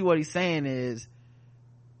essentially what he's saying is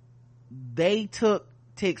they took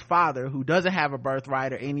Tick's father, who doesn't have a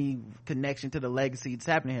birthright or any connection to the legacy that's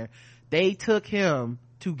happening here. They took him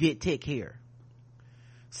to get Tick here.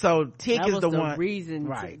 So Tick is the one reason,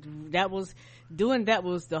 right? That was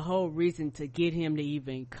the whole reason to get him to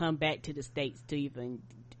even come back to the States, to even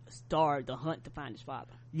start the hunt to find his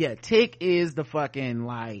father. Yeah, Tick is the fucking,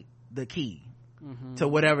 like, the key to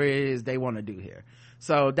whatever it is they want to do here.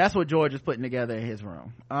 So that's what George is putting together in his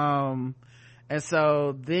room. And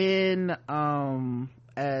so then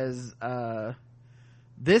as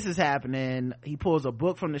this is happening, he pulls a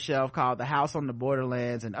book from the shelf called The House on the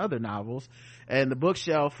Borderlands and Other Novels, and the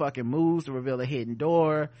bookshelf fucking moves to reveal a hidden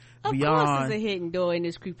door. Of course there's a hidden door in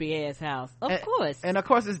this creepy ass house. Of course. And of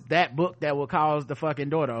course it's that book that will cause the fucking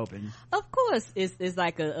door to open. Of course it's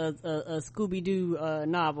like a Scooby-Doo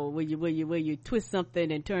novel where you twist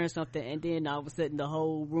something and turn something and then all of a sudden the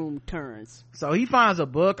whole room turns. So he finds a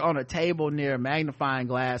book on a table near a magnifying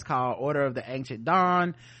glass called Order of the Ancient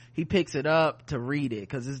Dawn. He picks it up to read it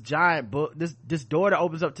because this giant book, this door that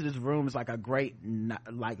opens up to this room is like a great,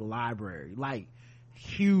 like, library, like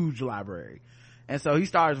huge library. And so he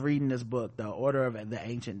starts reading this book, The Order of the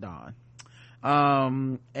Ancient Dawn.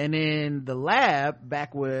 And in the lab,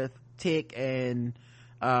 back with Tick and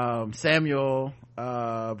Samuel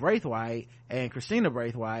Braithwaite and Christina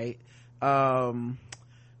Braithwaite,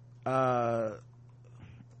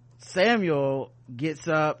 Samuel gets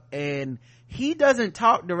up and he doesn't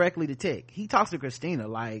talk directly to Tick. He talks to Christina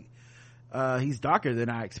like he's darker than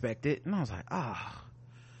I expected. And I was like,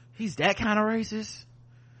 he's that kind of racist?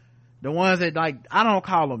 The ones that, like, I don't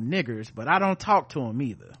call them niggers, but I don't talk to them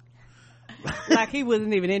either. Like he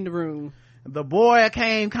wasn't even in the room. The boy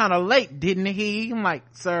came kind of late, didn't he? I'm like,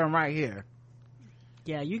 sir, I'm right here.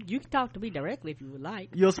 Yeah, you can talk to me directly if you would like.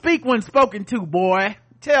 You'll speak when spoken to, boy.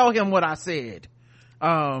 Tell him what I said.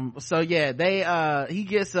 So yeah, he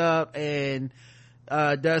gets up and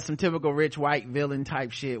does some typical rich white villain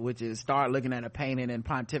type shit, which is start looking at a painting and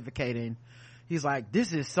pontificating. He's like,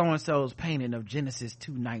 this is so-and-so's painting of Genesis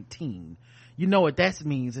 2:19. You know what that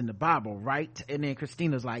means in the Bible, right? And then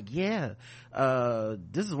Christina's like, yeah,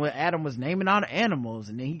 this is when Adam was naming all the animals.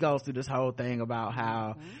 And then he goes through this whole thing about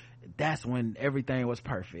how that's when everything was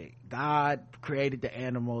perfect. God created the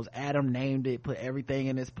animals, Adam named it, put everything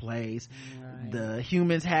in its place. Right. The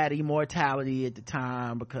humans had immortality at the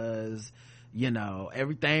time because,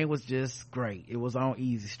 everything was just great. It was on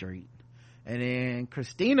Easy Street. And then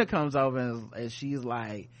Christina comes over and she's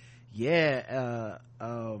like, oh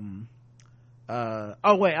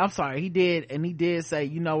wait, I'm sorry, he did say,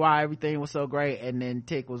 why everything was so great? And then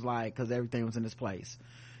Tick was like, because everything was in its place.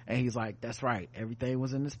 And he's like, that's right, everything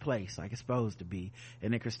was in its place like it's supposed to be.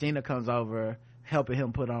 And then Christina comes over helping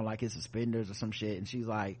him put on like his suspenders or some shit, and she's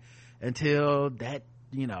like, until that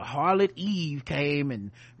harlot Eve came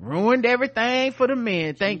and ruined everything for the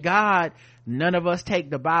men. Thank God none of us take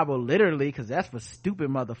the Bible literally, because that's for stupid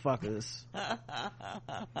motherfuckers.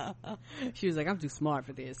 She was like, I'm too smart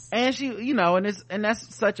for this. And she, and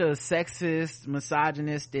that's such a sexist,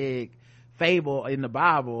 misogynistic fable in the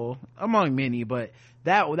Bible, among many, but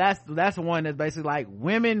that's one that's basically like,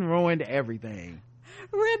 women ruined everything.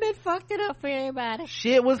 Women fucked it up for everybody.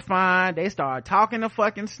 Shit was fine. They started talking to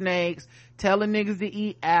fucking snakes, telling niggas to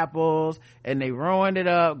eat apples, and they ruined it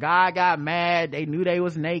up. God got mad. They knew they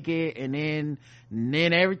was naked, and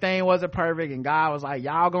then everything wasn't perfect, and God was like,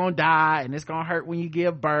 y'all gonna die, and it's gonna hurt when you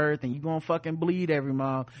give birth, and you gonna fucking bleed every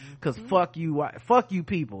month, cause fuck you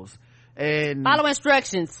peoples. and follow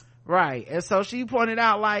instructions. Right. And so she pointed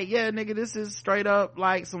out like, yeah, nigga, this is straight up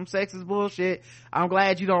like some sexist bullshit. I'm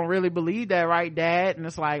glad you don't really believe that, right, Dad? And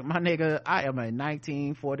it's like, my nigga, I am a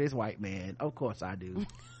 1940s white man. Of course I do.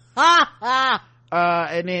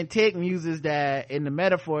 And then Tick uses that in the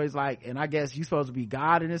metaphor. He's like, and I guess you supposed to be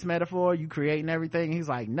God in this metaphor, you creating everything. He's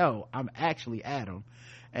like, no, I'm actually Adam.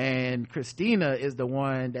 And Christina is the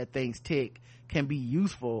one that thinks Tick can be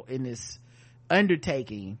useful in this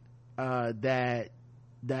undertaking that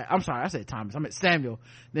I'm sorry, I said Thomas, I meant Samuel.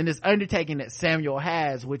 Then this undertaking that Samuel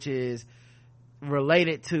has, which is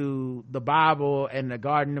related to the Bible and the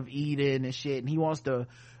Garden of Eden and shit, and he wants to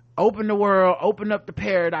open the world, open up the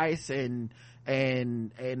paradise and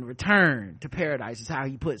return to paradise is how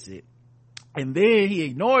he puts it. And then he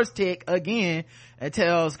ignores Tick again and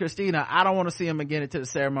tells Christina, I don't want to see him again until the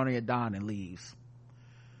ceremony of dawn, and leaves.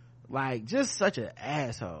 Like, just such an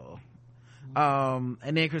asshole. And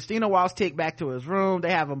then Christina walks Tick back to his room.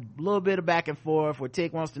 They have a little bit of back and forth where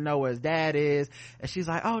Tick wants to know where his dad is, and she's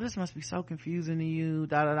like, oh, this must be so confusing to you,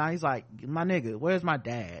 da da da. He's like, my nigga, where's my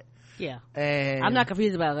dad? Yeah, and I'm not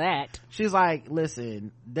confused about that. She's like,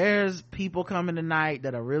 listen, there's people coming tonight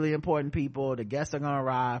that are really important people. The guests are gonna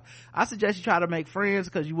arrive. I suggest you try to make friends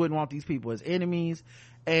because you wouldn't want these people as enemies.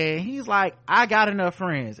 And he's like, I got enough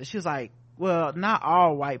friends. And she's like, well, not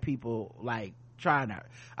all white people like are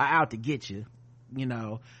out to get you, you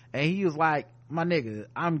know. And he was like, my nigga,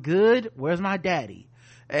 I'm good, where's my daddy?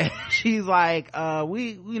 And she's like,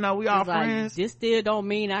 we all friends. This still don't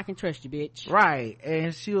mean I can trust you, bitch. Right.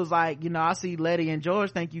 And she was like, I see Letty and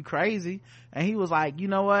George think you crazy. And he was like, you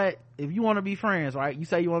know what, if you want to be friends, right, you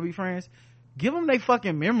say you want to be friends, give them their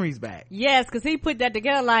fucking memories back. Yes, because he put that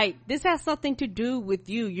together like, this has something to do with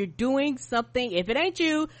you. You're doing something. If it ain't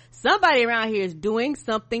you, somebody around here is doing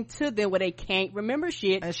something to them where they can't remember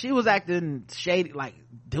shit. And she was acting shady, like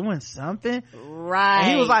doing something. Right.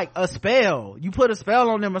 And he was like, a spell. You put a spell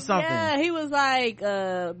on them or something. Yeah, he was like,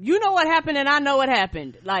 you know what happened and I know what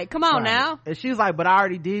happened. Like, come on now. And she was like, but I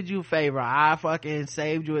already did you a favor. I fucking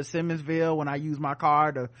saved you at Simmonsville when I used my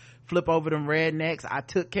car to flip over them rednecks. I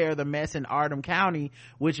took care of the mess in Arden County,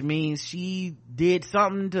 which means she did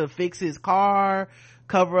something to fix his car,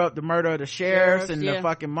 cover up the murder of the sheriffs and the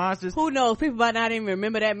fucking monsters. Who knows? People might not even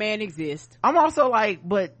remember that man exists. I'm also like,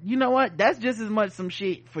 but you know what? That's just as much some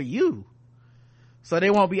shit for you. So they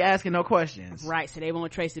won't be asking no questions. Right, so they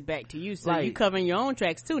won't trace it back to you. So like, you covering your own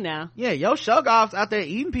tracks too now. Yeah, your shug-offs out there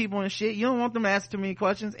eating people and shit. You don't want them to ask too many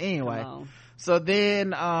questions anyway. So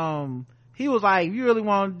then, he was like, you really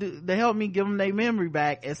want to help me give them their memory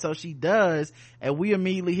back? And so she does, and we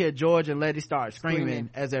immediately hear George and Letty start screaming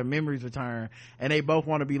as their memories return, and they both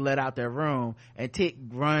want to be let out their room. And Tick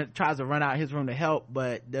tries to run out his room to help,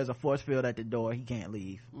 but there's a force field at the door. He can't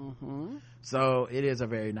leave. So it is a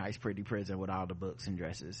very nice, pretty prison with all the books and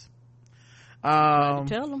dresses. Tell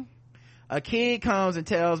them. A kid comes and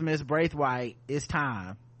tells Miss Braithwaite it's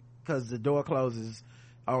time, because the door closes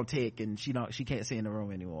on Tick and she can't see in the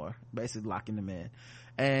room anymore, basically locking them in.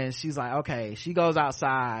 And she's like, okay. She goes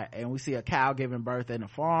outside and we see a cow giving birth in a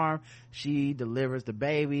farm. She delivers the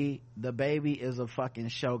baby. The baby is a fucking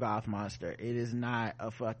Shoggoth monster. It is not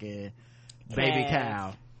a fucking baby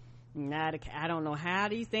cow. I don't know how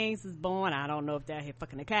these things is born. I don't know if they're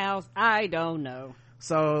fucking the cows. I don't know.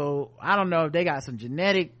 So I don't know if they got some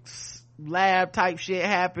genetics lab type shit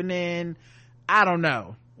happening. I don't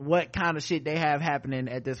know what kind of shit they have happening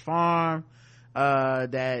at this farm,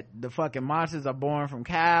 that the fucking monsters are born from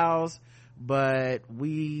cows, but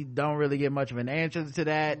we don't really get much of an answer to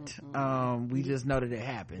that. We just know that it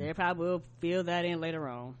happened. They probably will fill that in later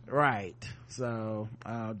on. Right. So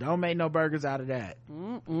don't make no burgers out of that.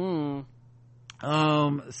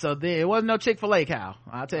 So then it wasn't no Chick-fil-A cow,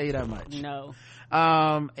 I'll tell you that much. No.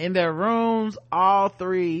 In their rooms, all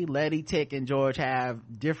three, Letty, Tick, and George, have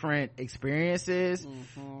different experiences,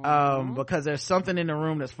 because there's something in the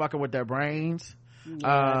room that's fucking with their brains.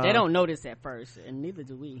 Yeah, they don't notice at first, and neither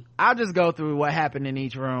do we. I'll just go through what happened in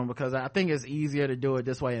each room because I think it's easier to do it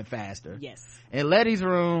this way and faster. Yes. In Letty's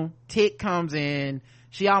room, Tick comes in.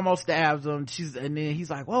 She almost stabs him. And then he's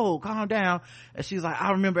like, whoa, calm down. And she's like,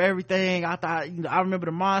 I remember everything. I thought, I remember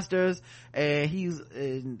the monsters. And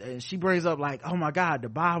and she brings up like, oh my God, the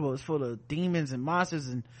Bible is full of demons and monsters.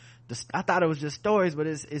 And I thought it was just stories, but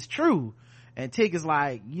it's true. And Tick is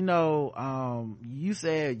like, you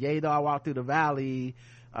said, yea, though I walk through the valley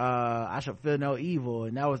I shall feel no evil,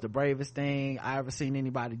 and that was the bravest thing I ever seen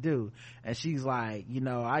anybody do. And she's like, you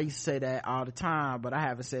know, I used to say that all the time, but I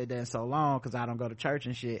haven't said that in so long because I don't go to church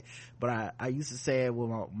and shit. But I used to say it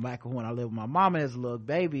back when I lived with my mama as a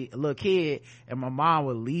little kid, and my mom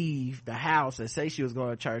would leave the house and say she was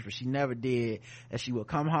going to church, but she never did, and she would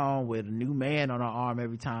come home with a new man on her arm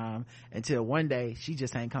every time, until one day she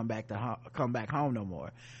just ain't come back home no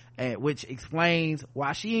more. And which explains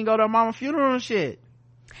why she didn't go to her mama's funeral and shit.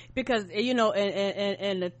 Because, you know,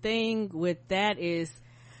 and the thing with that is,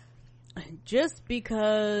 just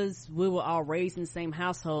because we were all raised in the same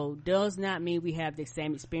household does not mean we have the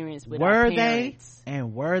same experience with our parents.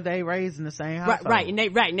 Were they raised in the same household? Right, and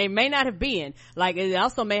they may not have been. Like, it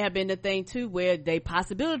also may have been the thing too where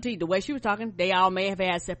the way she was talking, they all may have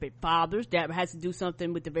had separate fathers. That has to do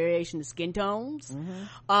something with the variation of skin tones.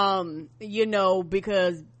 Mm-hmm. You know,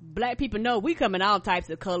 because black people know we come in all types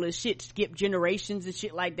of colors, shit, skip generations and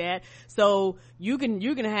shit like that. So you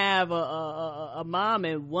can have a mom,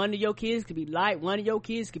 and one of your kids could be light, one of your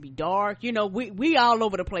kids could be dark. You know, we all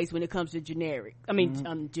over the place when it comes to generics.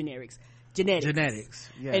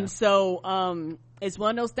 Yeah. And so it's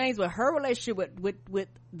one of those things where her relationship with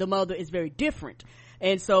the mother is very different.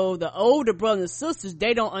 And so the older brothers and sisters,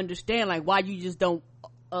 they don't understand like why you just don't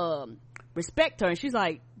respect her. And she's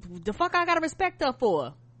like, the fuck I gotta respect her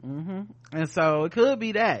for? Mm-hmm. And so it could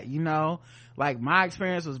be that, you know, like my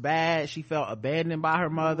experience was bad. She felt abandoned by her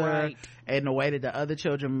mother, right, in a way that the other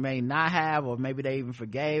children may not have, or maybe they even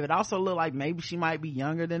forgave. It also looked like maybe she might be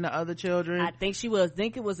younger than the other children. I think she was. I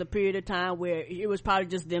think it was a period of time where it was probably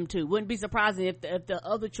just them two. Wouldn't be surprising if the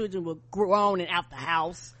other children were grown and out the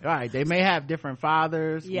house. Right. They may have different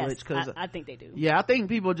fathers. Yes, I think they do. Yeah, I think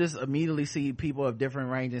people just immediately see people of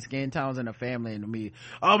different range and skin tones in a family and me,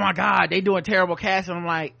 oh my God, they doing terrible casting. I'm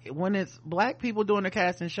like, when it's black people doing the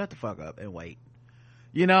casting, shut the fuck up and wait.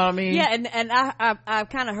 You know what I mean? Yeah, and I've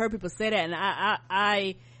kind of heard people say that, and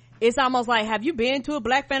I it's almost like, have you been to a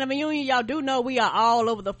black family reunion? Y'all do know we are all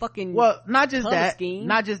over the fucking not just scheme.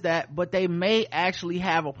 Not just that, but they may actually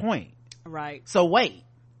have a point. Right. So wait,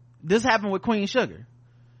 this happened with Queen Sugar.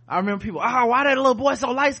 I remember people, why that little boy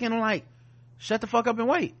so light skinned? I'm like, shut the fuck up and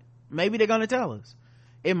wait. Maybe they're gonna tell us.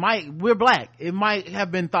 We're black. It might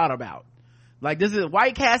have been thought about. Like, this is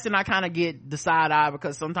white casting. I kind of get the side eye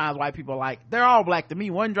because sometimes white people are like, they're all black to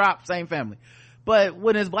me, one drop, same family. But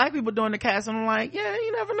when it's black people doing the casting, I'm like, yeah,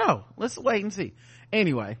 you never know. Let's wait and see.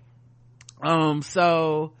 Anyway,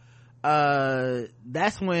 so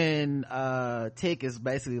that's when Tick is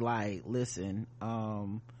basically like, listen,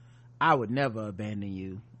 I would never abandon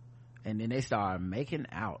you. And then they start making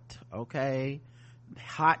out, okay,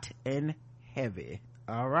 hot and heavy.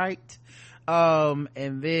 All right. And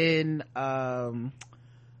then and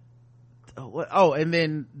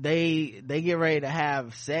then they get ready to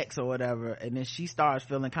have sex or whatever, and then she starts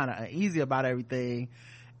feeling kind of uneasy about everything,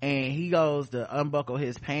 and he goes to unbuckle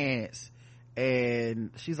his pants,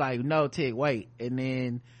 and she's like, no, Tick, wait. And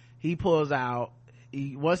then he pulls out,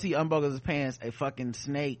 once he unbuckles his pants, a fucking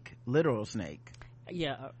snake, literal snake.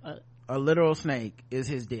 Yeah, a literal snake is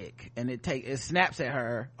his dick, and it snaps at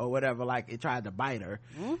her or whatever, like it tried to bite her.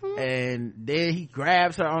 Mm-hmm. And then he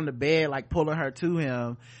grabs her on the bed, like pulling her to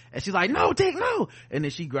him, and she's like, no, Dick, no. And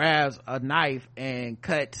then she grabs a knife and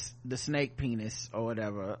cuts the snake penis or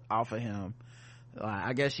whatever off of him.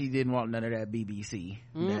 I guess she didn't want none of that BBC,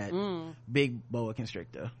 that big boa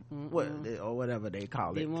constrictor, or whatever they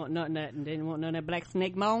call it. Didn't want none of that black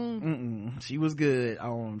snake bone. She was good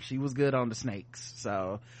on the snakes.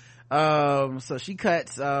 So she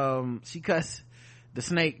cuts the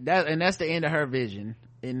snake, that's the end of her vision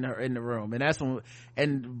in the room. And that's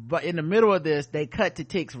but in the middle of this, they cut to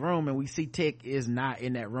Tick's room, and we see Tick is not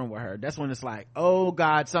in that room with her. That's when it's like, oh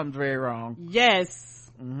God, something's very wrong. Yes.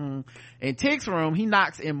 Mm-hmm. In Tick's room, he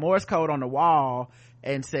knocks in Morse code on the wall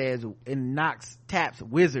and taps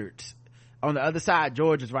wizards. On the other side,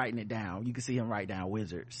 George is writing it down. You can see him write down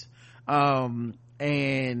wizards.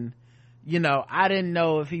 And you know, I didn't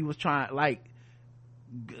know if he was trying like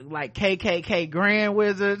KKK grand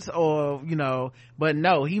wizards, or, you know, but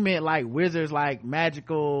no, he meant like wizards, like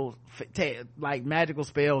magical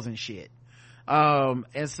spells and shit.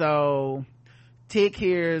 And so Tick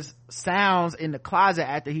hears sounds in the closet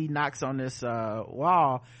after he knocks on this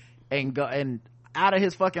wall, and out of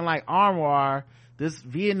his fucking like armoire, this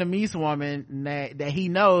Vietnamese woman that he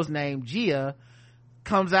knows named Gia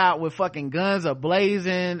comes out with fucking guns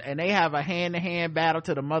a-blazing, and they have a hand-to-hand battle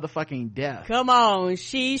to the motherfucking death. Come on,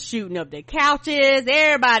 she's shooting up the couches,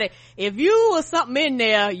 everybody. If you was something in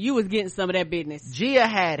there, you was getting some of that business. Gia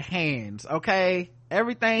had hands, okay?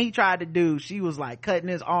 Everything he tried to do, she was like cutting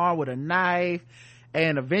his arm with a knife,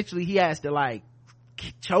 and eventually he has to like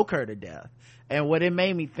choke her to death. And what it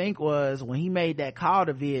made me think was when he made that call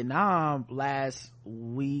to Vietnam last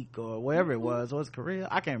week or wherever it was Korea,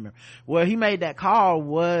 I can't remember, where he made that call,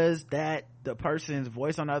 was that the person's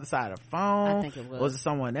voice on the other side of the phone? I think it was it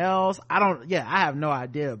someone else? I have no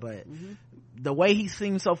idea, but the way he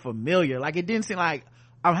seemed so familiar, like it didn't seem like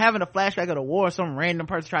I'm having a flashback of the war, some random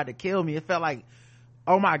person tried to kill me. It felt like,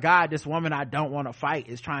 oh my god, this woman I don't want to fight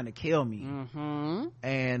is trying to kill me.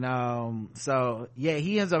 And so yeah,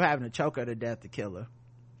 he ends up having to choke her to death to kill her.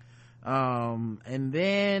 And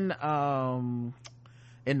then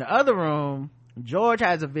in the other room, George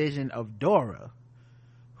has a vision of Dora,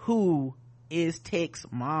 who is Tick's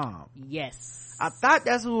mom. Yes, I thought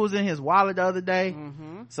that's who was in his wallet the other day.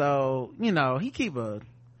 So you know, he keep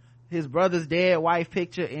his brother's dead wife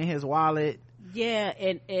picture in his wallet. Yeah,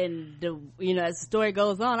 and the, you know, as the story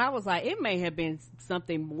goes on, I was like, it may have been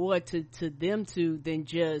something more to them two than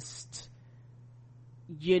just,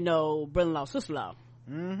 you know, brother-in-law, sister-in-law.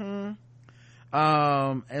 And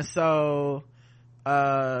so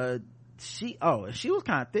she was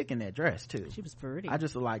kind of thick in that dress too. She was pretty. I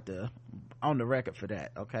just would like to on the record for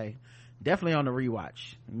that. Okay, definitely on the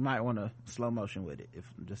rewatch, you might want to slow motion with it, if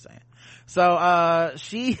I'm just saying. So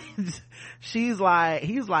he's like,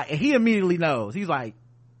 he immediately knows. He's like,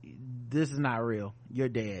 this is not real, you're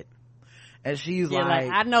dead. And she's like,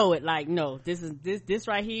 I know it, like, no, this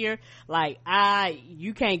right here, like,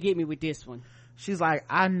 you can't get me with this one. She's like,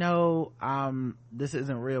 I know this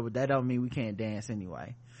isn't real, but that don't mean we can't dance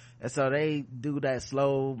anyway. And so they do that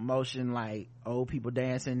slow motion, like old people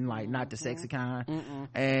dancing, like not the sexy kind.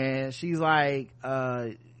 And she's like,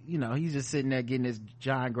 you know, he's just sitting there getting his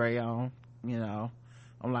John Gray on, you know.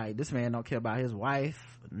 I'm like, this man don't care about his wife,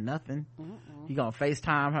 nothing. He gonna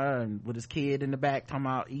FaceTime her and with his kid in the back talking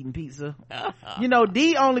about eating pizza. You know,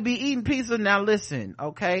 D only be eating pizza. Now listen,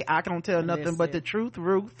 okay, I don't tell nothing but the truth,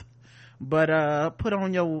 Ruth. But put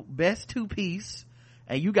on your best two-piece,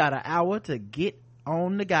 and you got an hour to get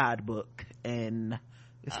on the guidebook, and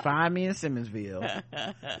it's find me in Simmonsville.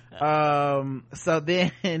 So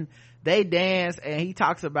then they dance, and he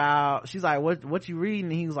talks about, she's like, what you reading?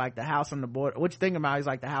 And he was like, The House on the Border. What you thinking about? He's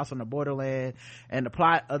like, The House on the Borderland. And the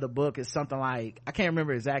plot of the book is something like, I can't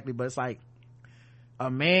remember exactly, but it's like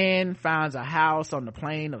a man finds a house on the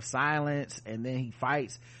Plain of Silence, and then he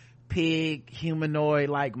fights pig humanoid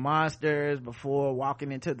like monsters before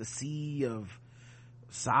walking into the sea of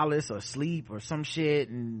solace or sleep or some shit,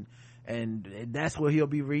 and that's where he'll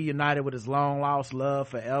be reunited with his long lost love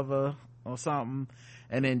forever or something.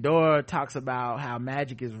 And then Dora talks about how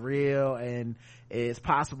magic is real, and it's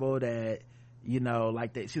possible that, you know,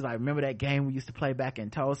 like that, she's like, remember that game we used to play back in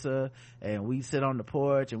Tulsa, and we sit on the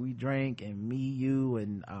porch and we drink, and me, you,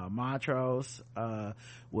 and Montrose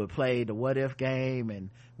would play the what if game, and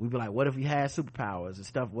we'd be like, what if you had superpowers and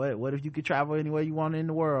stuff, what if you could travel anywhere you wanted in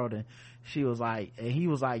the world? And she was like, and he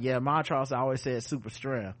was like, yeah, Montrose always said super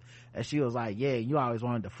strength. And she was like, yeah, you always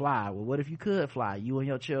wanted to fly. Well, what if you could fly? You and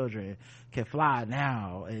your children can fly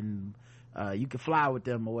now, and you can fly with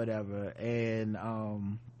them or whatever. And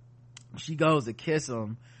she goes to kiss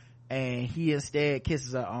him, and he instead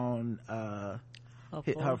kisses her on her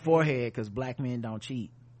forehead, because black men don't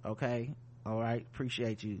cheat. Okay, all right,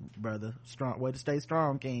 appreciate you, brother. Strong way to stay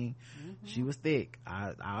strong, king. She was thick.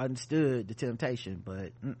 I understood the temptation,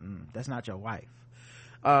 but that's not your wife.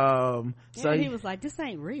 So he was like, this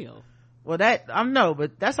ain't real. Well, that I know,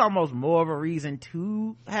 but that's almost more of a reason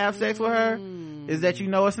to have sex with her, is that you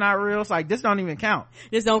know it's not real. It's like, this don't even count.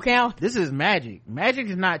 This don't count. This is magic. Magic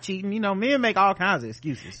is not cheating. You know, men make all kinds of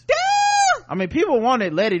excuses. Damn! I mean, people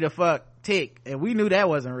wanted Letty to fuck Tick, and we knew that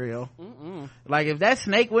wasn't real. Like, if that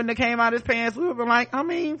snake wouldn't have came out his pants, we would have been like, I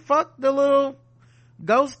mean, fuck the little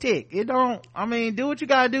ghost Tick. It don't, I mean, do what you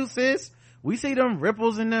gotta do, sis. We see them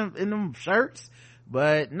ripples in them shirts.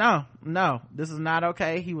 But no, this is not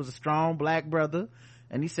okay. He was a strong black brother,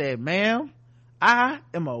 and he said, ma'am, I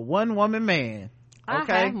am a one-woman man.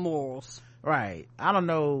 Okay? I have morals. Right. I don't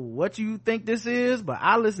know what you think this is, but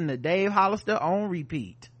I listen to Dave Hollister on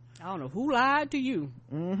repeat. I don't know who lied to you.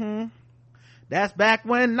 That's back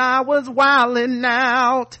when I was wilding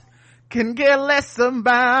out. Couldn't care less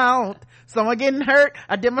about someone getting hurt.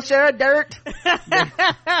 I did my share of dirt.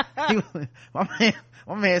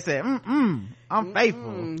 My man said, I'm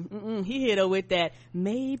faithful. He hit her with that,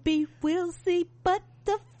 maybe we'll see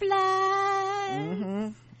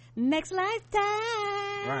butterflies next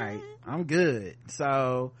lifetime. Right. I'm good.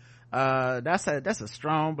 So, that's a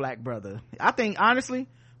strong black brother. I think, honestly,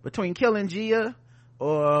 between killing Gia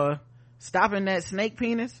or stopping that snake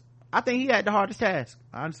penis, I think he had the hardest task,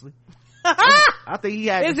 honestly. I think he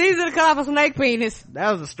had it's easy to cut off a snake penis.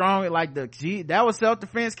 That was a strong, like that was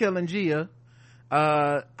self-defense killing Gia.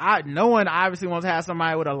 No one obviously wants to have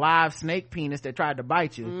somebody with a live snake penis that tried to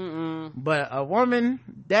bite you. Mm-mm. But a woman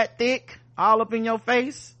that thick, all up in your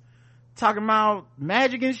face, talking about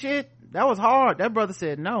magic and shit, that was hard. That brother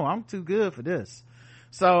said, no, I'm too good for this.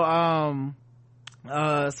 So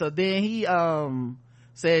then he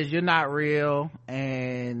says you're not real,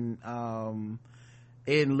 and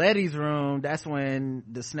in Letty's room, that's when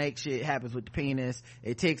the snake shit happens with the penis.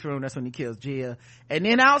 In Tick's room, that's when he kills Gia. And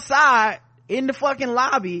then outside in the fucking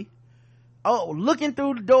lobby, looking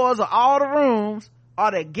through the doors of all the rooms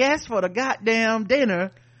are the guests for the goddamn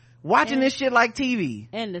dinner, watching this shit like TV.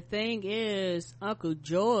 And the thing is, Uncle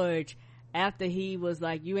George, after he was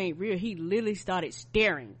like, you ain't real, he literally started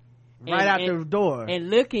staring right out the door and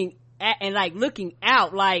looking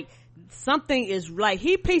out like something is, like,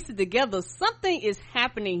 he pieced it together. Something is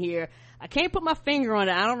happening here. I can't put my finger on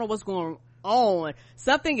it. I don't know what's going on.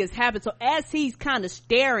 Something is happening. So as he's kind of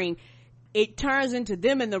staring, it turns into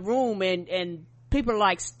them in the room, and people are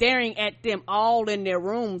like staring at them all in their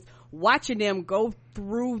rooms, watching them go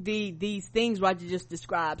through these things Roger just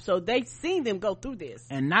described. So they've seen them go through this,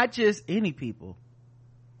 and not just any people,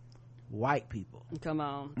 white people. Come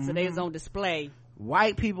on. So they was on display.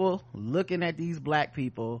 White people looking at these black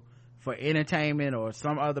people for entertainment or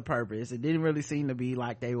some other purpose. It didn't really seem to be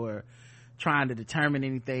like they were trying to determine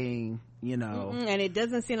anything, you know. And it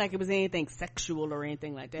doesn't seem like it was anything sexual or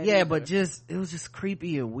anything like that. Yeah, either. but it was just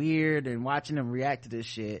creepy and weird, and watching them react to this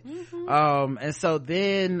shit. And so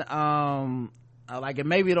then like, and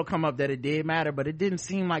maybe it'll come up that it did matter, but it didn't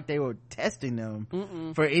seem like they were testing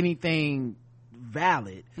them for anything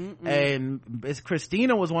valid. And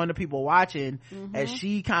Christina was one of the people watching, as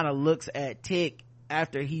she kind of looks at Tick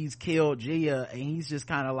after he's killed Gia, and he's just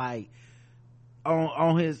kind of like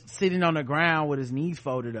on his, sitting on the ground with his knees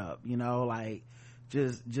folded up, you know, like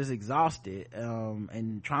just exhausted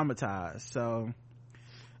and traumatized. So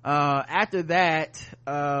after that,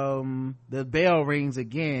 the bell rings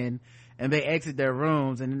again, and they exit their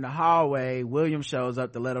rooms, and in the hallway William shows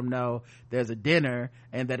up to let them know there's a dinner,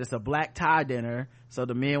 and that it's a black tie dinner, so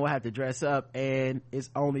the men will have to dress up, and it's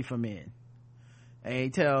only for men. And he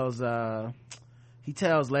tells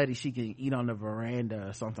Letty she can eat on the veranda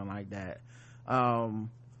or something like that.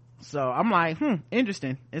 So I'm like,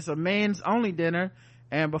 interesting. It's a men's only dinner,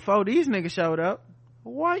 and before these niggas showed up,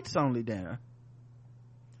 whites only dinner.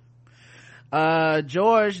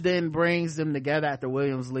 George then brings them together after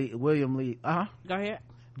William Lee. Go ahead.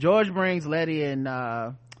 George brings Letty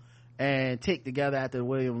and Tick together after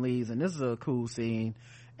William leaves, and this is a cool scene,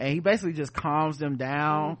 and he basically just calms them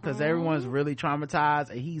down because everyone's really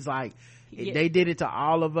traumatized, and he's like, they did it to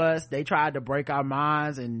all of us, they tried to break our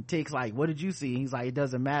minds, and Tick's like, what did you see? And he's like, it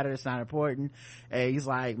doesn't matter, it's not important. And he's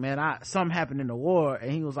like, man, something happened in the war. And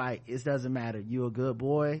he was like, it doesn't matter, you a good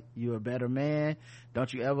boy, you a better man,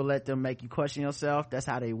 don't you ever let them make you question yourself. That's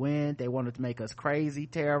how they win. They wanted to make us crazy,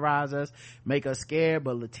 terrorize us, make us scared,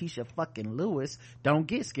 but Letitia fucking Lewis don't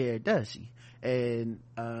get scared, does she? And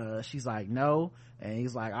she's like, no. And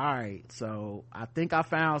he's like, all right, so I think I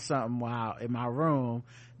found something while in my room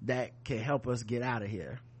that can help us get out of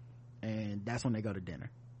here. And that's when they go to dinner.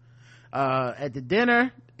 At the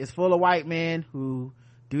dinner, it's full of white men who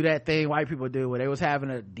do that thing white people do, where they was having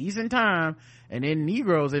a decent time, and then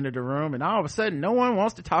Negroes entered the room, and all of a sudden no one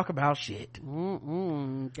wants to talk about shit.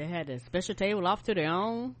 They had a special table off to their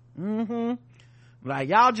own. Like,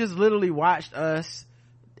 y'all just literally watched us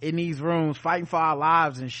in these rooms fighting for our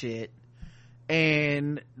lives and shit,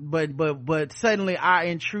 and but suddenly our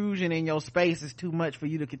intrusion in your space is too much for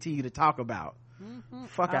you to continue to talk about.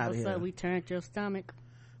 Fuck out of here. All of a sudden we turned your stomach.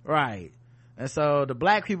 Right. And so the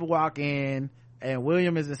black people walk in, and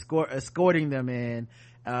William is escorting them in,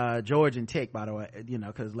 George and Tick, by the way, you know,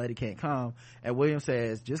 because Letty can't come. And William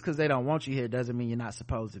says, just because they don't want you here doesn't mean you're not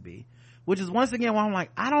supposed to be. Which is once again why I'm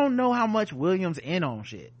like, I don't know how much William's in on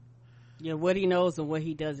shit. Yeah, what he knows and what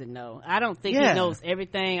he doesn't know. I don't think he knows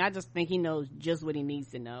everything. I just think he knows just what he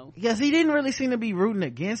needs to know. Yes, he didn't really seem to be rooting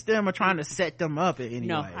against them or trying to set them up in any way.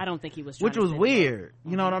 No, I don't think he was trying which to was set weird.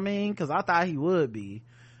 You know what I mean? Because I thought he would be.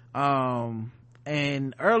 And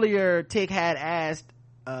earlier Tick had asked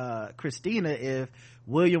Christina if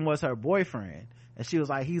William was her boyfriend, and she was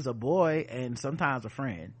like, he's a boy and sometimes a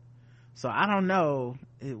friend. So I don't know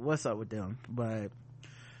what's up with them, but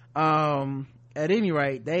at any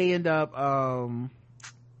rate, they end up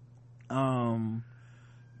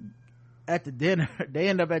at the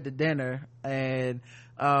dinner, and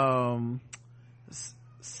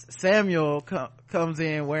Samuel comes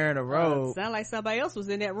in wearing a robe. Sound like somebody else was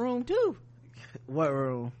in that room too. What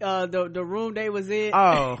room? The room they was in.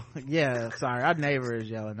 Oh, yeah, sorry, our neighbor is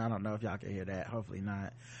yelling. I don't know if y'all can hear that, hopefully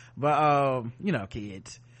not, but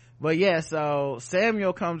kids. But yeah, so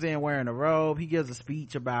Samuel comes in wearing a robe. He gives a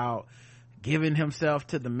speech about giving himself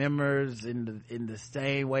to the members in the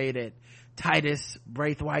same way that Titus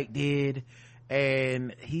Braithwaite did,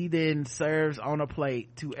 and he then serves on a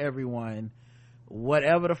plate to everyone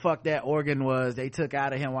whatever the fuck that organ was they took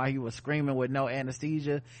out of him while he was screaming with no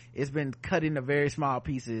anesthesia. It's been cut into very small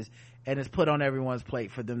pieces and it's put on everyone's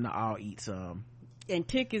plate for them to all eat some. And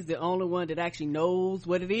Tick is the only one that actually knows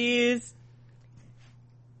what it is.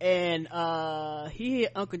 And he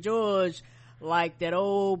hit Uncle George like that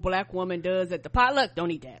old black woman does at the potluck.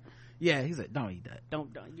 Don't eat that. Yeah, he said, don't eat that.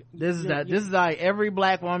 Don't. This is like every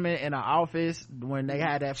black woman in an office when they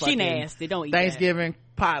had that fucking she nasty. Don't eat Thanksgiving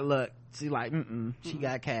potluck. She like, she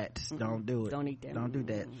got cats. Don't do it. Don't eat that. Don't do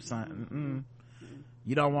that, son.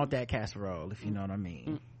 You don't want that casserole, if you know what I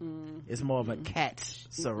mean. It's more of a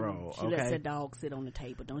cat-serole. She lets her dog sit on the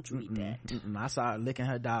table. Don't you eat that. I saw her licking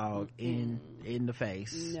her dog in the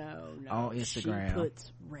face. No. On Instagram. She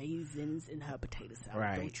puts raisins in her potato salad.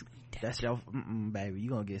 Right. Don't you eat that. That's your baby. You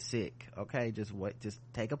gonna get sick. Okay, just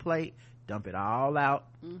take a plate, dump it all out,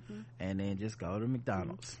 and then just go to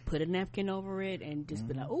McDonald's. Put a napkin over it and just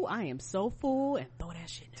be like, oh, I am so full, and throw that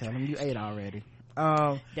shit in the Tell trash. them you ate already.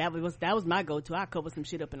 That was my go-to. I cover some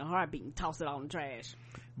shit up in a heartbeat and toss it all in the trash.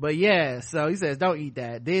 But yeah, so he says don't eat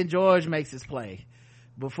that. Then George makes his play.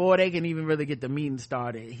 Before they can even really get the meeting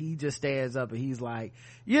started, he just stands up and he's like,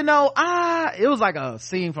 it was like a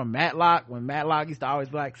scene from Matlock, when Matlock used to always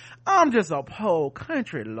be like, I'm just a poor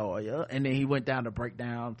country lawyer, and then he went down to break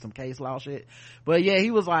down some case law shit. But yeah,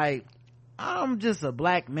 he was like, I'm just a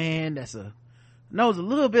black man that's knows a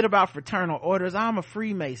little bit about fraternal orders. I'm a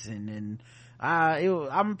Freemason, and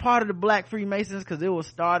I'm part of the Black Freemasons because it was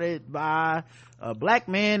started by a black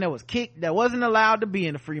man that was kicked, that wasn't allowed to be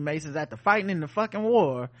in the Freemasons after fighting in the fucking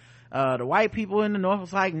war. The white people in the North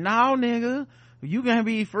was like, no nigga, you gonna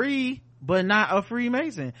be free but not a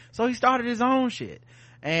Freemason. So he started his own shit.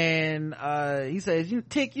 And he says,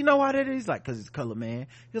 Tick, you know why that is? He's like, cause he's a colored man.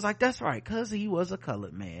 He was like, that's right, cause he was a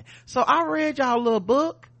colored man. So I read y'all little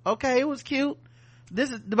book. Okay, it was cute. This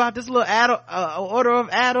is about this little Order of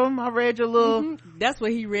Adam. I read your little. That's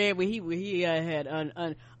what he read when he had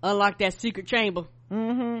unlocked that secret chamber.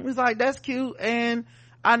 He's like, that's cute. And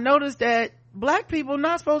I noticed that black people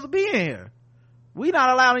not supposed to be in here. We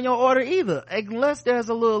not allowed in your order either, unless there's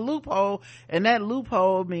a little loophole. And that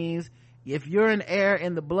loophole means if you're an heir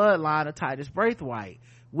in the bloodline of Titus Braithwaite,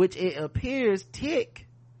 which it appears Tick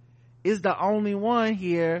is the only one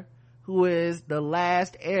here who is the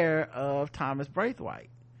last heir of Thomas Braithwaite.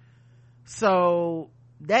 So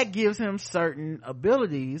that gives him certain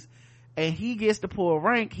abilities, and he gets to pull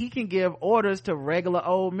rank. He can give orders to regular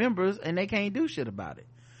old members and they can't do shit about it.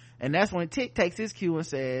 And that's when Tick takes his cue and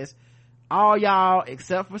says, all y'all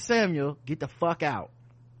except for Samuel, get the fuck out.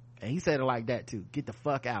 And he said it like that too, get the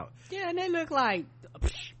fuck out. Yeah, and they look like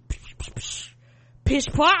pish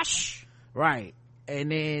posh. Right.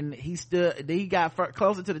 And then he got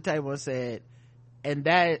closer to the table and said, and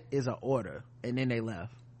that is an order. And then they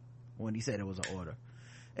left when he said it was an order.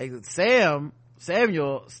 And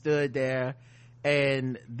Samuel stood there,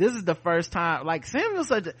 and this is the first time, like, Samuel's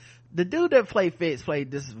the dude that played Fitz played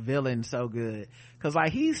this villain so good. Cause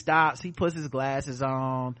like, he stops, he puts his glasses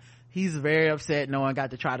on, he's very upset no one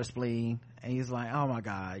got to try the spleen, and he's like, oh my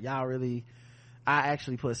god, y'all really, I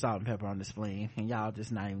actually put salt and pepper on the spleen and y'all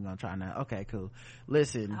just not even gonna try now. Okay, cool.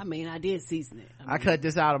 Listen, I mean, I did season it. I cut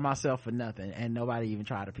this out of myself for nothing, and nobody even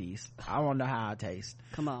tried a piece. I want to know how it tastes.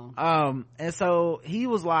 Come on. And so he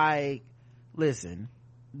was like, listen,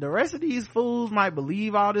 the rest of these fools might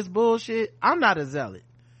believe all this bullshit. I'm not a zealot.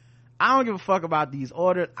 I don't give a fuck about these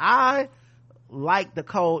orders. I like the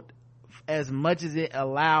cult as much as it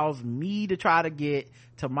allows me to try to get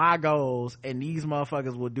to my goals, and these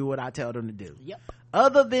motherfuckers will do what I tell them to do. Yep.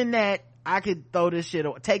 Other than that, I could throw this shit,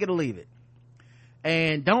 take it or leave it.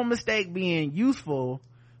 And don't mistake being useful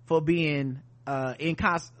for being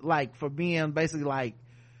for being basically like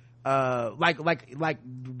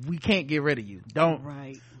we can't get rid of you. Don't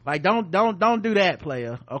do that,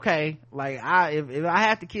 player. Okay, like if I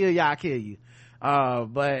have to kill you, I'll kill you.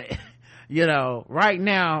 But right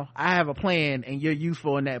now I have a plan and you're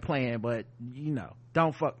useful in that plan, but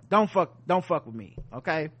don't fuck with me.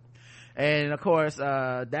 Okay. And of course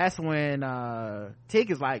that's when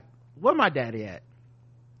Tick is like, where my daddy at?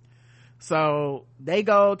 So they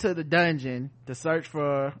go to the dungeon to search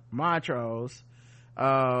for Montrose,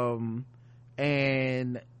 and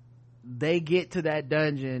they get to that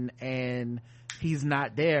dungeon, and he's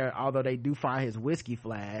not there, although they do find his whiskey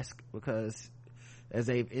flask because, as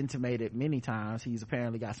they've intimated many times, he's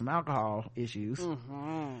apparently got some alcohol issues.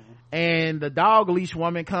 And the dog leash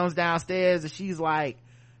woman comes downstairs and she's like,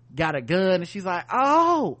 got a gun, and she's like,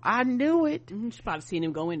 oh, I knew it. She's probably seen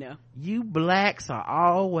him go in there. You blacks are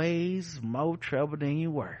always more trouble than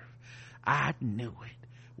you worth. I knew it.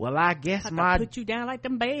 Well, I guess I put you down like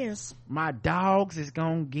them bears. My dogs is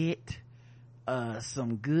gonna get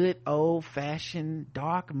some good old-fashioned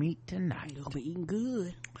dark meat tonight. You'll be eating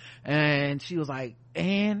good. And she was like,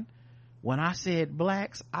 and when I said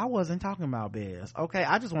blacks, I wasn't talking about bears, okay?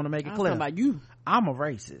 I just want to make it clear. About you. I'm a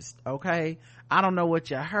racist, okay? I don't know what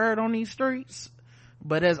you heard on these streets,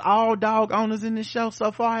 but as all dog owners in this show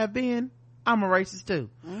so far have been, I'm a racist too.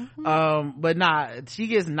 But nah, she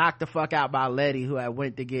gets knocked the fuck out by Letty, who had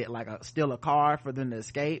went to get steal a car for them to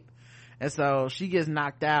escape. And so she gets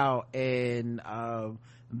knocked out, and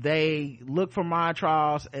they look for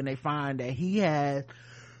Montross, and they find that he had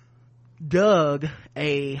dug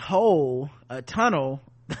a tunnel,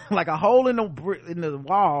 like a hole in the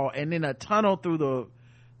wall, and then a tunnel through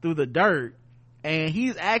the dirt, and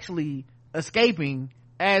he's actually escaping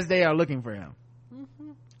as they are looking for him.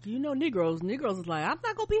 You know, Negroes is like, I'm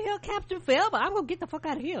not gonna be held captive forever. I'm gonna get the fuck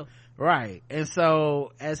out of here. Right. And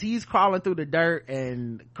so as he's crawling through the dirt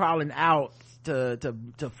and crawling out to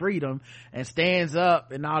freedom and stands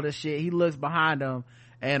up and all this shit, he looks behind him,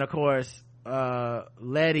 and of course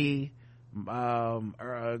Letty,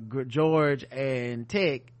 George and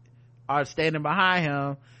Tick are standing behind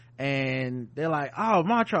him, and they're like, oh,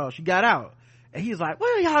 Montross, you got out. And he's like,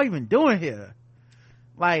 what are y'all even doing here?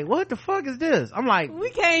 Like, what the fuck is this? I'm like,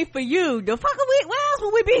 we came for you. The fuck where else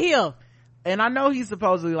would we be here? And I know he's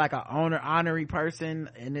supposedly like an honorary person,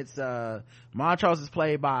 and it's Montross is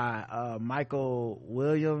played by Michael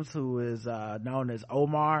Williams, who is known as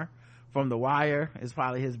Omar from The Wire. It's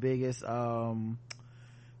probably his biggest role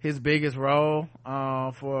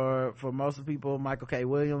for most of the people, Michael K.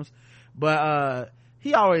 Williams. But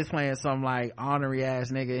he always playing some like honorary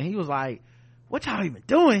ass nigga, and he was like, what y'all even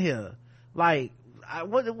doing here? Like,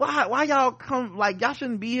 why y'all come? Like, y'all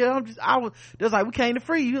shouldn't be here. There's like, we came to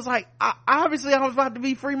free you. He was like, obviously I was about to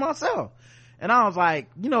be free myself. And I was like,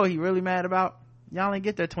 you know what he really mad about? Y'all ain't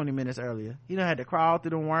get there 20 minutes earlier. He done had to crawl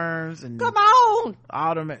through the worms and come on,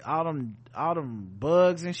 all them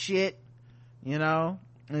bugs and shit, you know.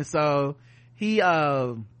 And so he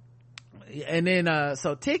so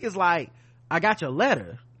Tick is like, I got your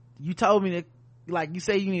letter. You told me to, like, you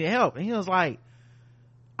say you needed help. And he was like,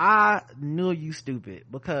 I knew you stupid,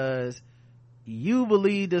 because you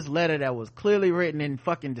believe this letter that was clearly written in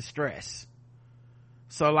fucking distress.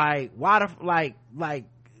 So like, why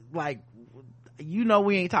like you know,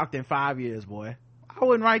 we ain't talked in 5 years, boy. I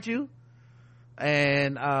wouldn't write you.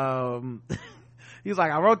 And he was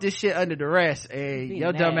like, I wrote this shit under duress, and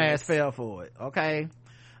your dumb ass fell for it, okay?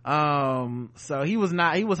 So he was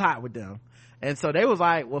hot with them. And so they was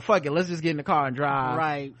like, well, fuck it, let's just get in the car and drive.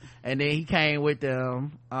 Right. And then he came with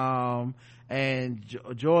them. And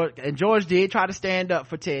George did try to stand up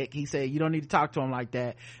for Tick. He said, you don't need to talk to him like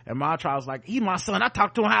that. And Montross was like, he's my son, I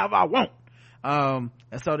talk to him however I want.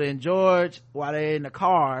 And so then George, while they're in the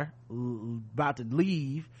car about to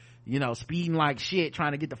leave, you know, speeding like shit,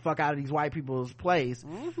 trying to get the fuck out of these white people's place,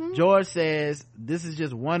 George says, this is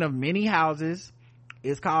just one of many houses.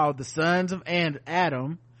 It's called the Sons of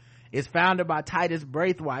Adam. It's founded by Titus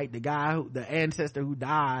Braithwaite, the ancestor who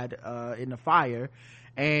died in the fire,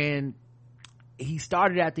 and he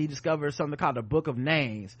started after he discovered something called the Book of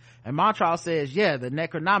Names. And Montross says, yeah, the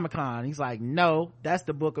Necronomicon. He's like, no, that's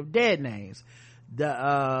the Book of Dead Names.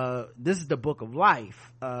 This is the Book of Life.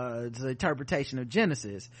 It's an interpretation of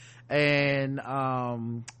Genesis. And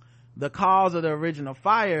the cause of the original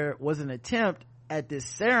fire was an attempt at this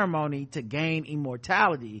ceremony to gain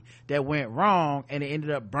immortality that went wrong, and it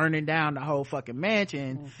ended up burning down the whole fucking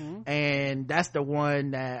mansion. And that's the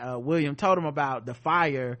one that William told him about, the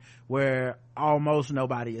fire where almost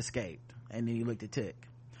nobody escaped. And then he looked at Tick,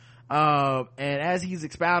 and as he's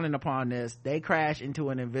expounding upon this, they crash into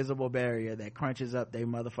an invisible barrier that crunches up their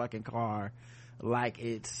motherfucking car like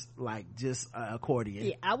it's like just an accordion.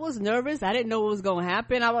 Yeah, I was nervous. I didn't know what was gonna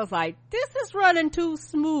happen. I was like, this is running too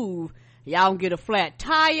smooth. Y'all get a flat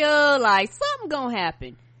tire, like something gonna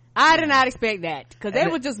happen. I did not expect that, because they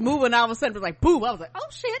were just moving, all of a sudden it was like boom. I was like, oh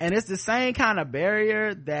shit. And it's the same kind of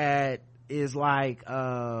barrier that is like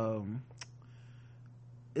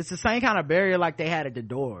it's the same kind of barrier like they had at the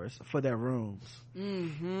doors for their rooms.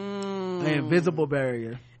 An invisible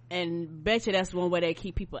barrier. And bet you that's one way they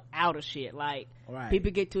keep people out of shit. Like, right.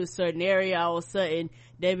 people get to a certain area, all of a sudden,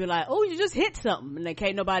 they be like, oh, you just hit something. And they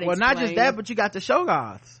can't nobody explain. Not just that, but you got the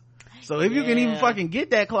Shoggoths. So if you can even fucking get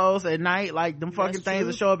that close at night, like, them fucking things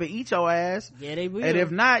will show up and eat your ass. Yeah, they will. And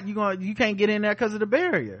if not, you can't get in there because of the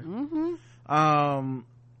barrier.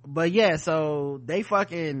 But yeah, so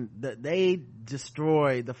they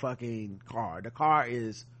destroy the fucking car. The car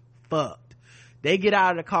is fucked. They get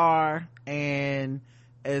out of the car, and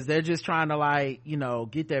as they're just trying to, like,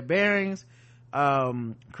 get their bearings,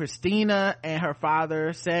 Christina and her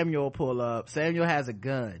father Samuel pull up. Samuel has a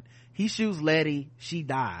gun. He shoots Letty. She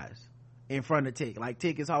dies in front of Tick. Like,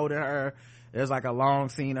 Tick is holding her. There's like a long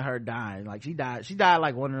scene of her dying. Like, she died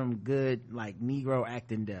like one of them good, like, Negro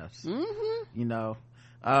acting deaths.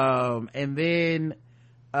 And then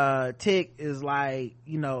Tick is like,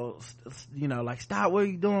 like, stop, what are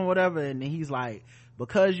you doing, whatever. And then he's like,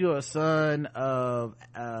 because you're a son of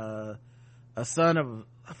I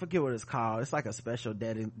forget what it's called. It's like a special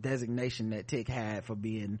designation that Tick had for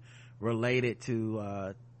being related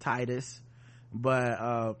to Titus,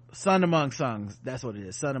 but son among sons, that's what it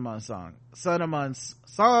is. Son among sons.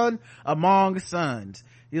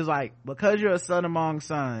 He was like, because you're a son among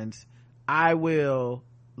sons, I will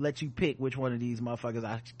let you pick which one of these motherfuckers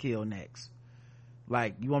I should kill next.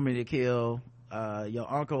 Like, you want me to kill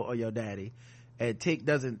your uncle or your daddy? And Tick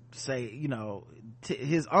doesn't say,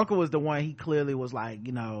 his uncle was the one he clearly was like,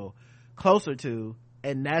 closer to,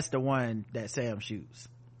 and that's the one that Sam shoots.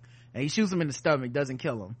 And he shoots him in the stomach, doesn't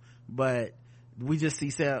kill him, but we just see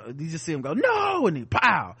him go, no, and he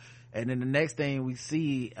pow. And then the next thing we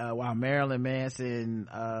see, while Marilyn Manson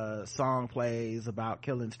song plays about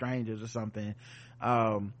killing strangers or something,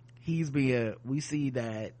 we see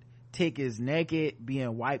that Tick is naked,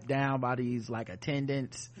 being wiped down by these, like,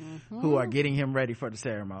 attendants who are getting him ready for the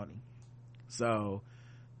ceremony. So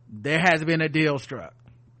there has been a deal struck,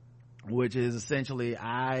 which is essentially,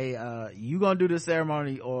 you gonna do the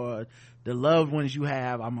ceremony, or the loved ones you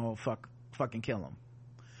have, I'm gonna fucking kill them.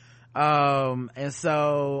 And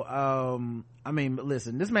so I mean,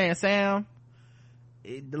 listen, this man Sam,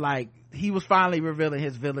 he was finally revealing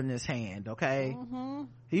his villainous hand. Okay,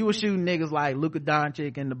 he was shooting niggas like Luka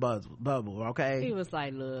Doncic in the bubble. Okay, he was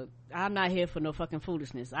like, look, I'm not here for no fucking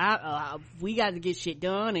foolishness. We got to get shit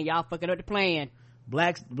done, and y'all fucking up the plan.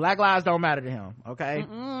 Black lives don't matter to him. Okay,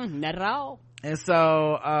 not at all. And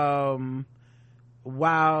so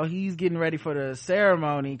while he's getting ready for the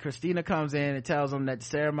ceremony, Christina comes in and tells him that the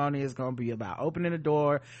ceremony is going to be about opening the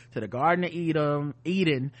door to the Garden of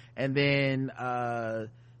Eden, and then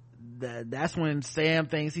that's when Sam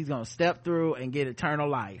thinks he's going to step through and get eternal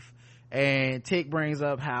life. And Tick brings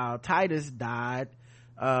up how Titus died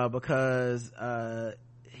because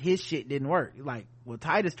his shit didn't work. Like, well,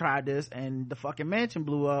 Titus tried this and the fucking mansion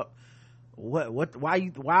blew up.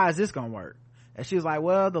 Why is this gonna work? And she was like,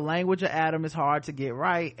 well, the language of Adam is hard to get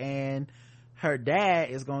right, and her dad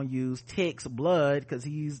is gonna use Tick's blood because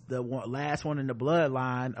he's the last one in the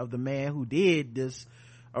bloodline of the man who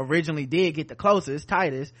originally did get the closest,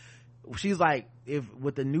 Titus. She's like, if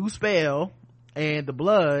with the new spell and the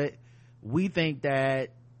blood, we think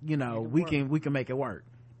that we can make it work.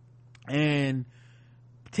 And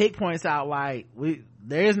Tick points out, like,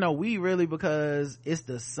 there is no we really, because it's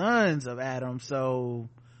the sons of Adam, so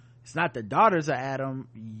it's not the daughters of Adam.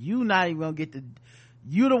 You not even gonna get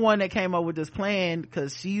you the one that came up with this plan,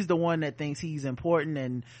 because she's the one that thinks he's important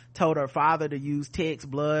and told her father to use Tick's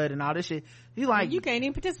blood and all this shit. He's like, you can't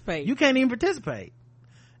even participate.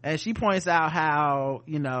 And she points out how,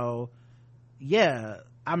 yeah,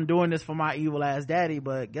 I'm doing this for my evil ass daddy,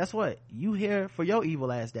 but guess what? You here for your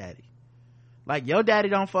evil ass daddy. Like, your daddy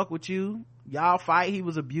don't fuck with you. Y'all fight. He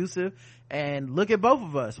was abusive. And look at both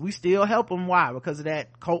of us. We still help him. Why? Because of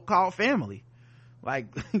that cult called family.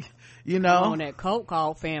 Like, on that cult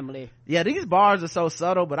called family. Yeah, these bars are so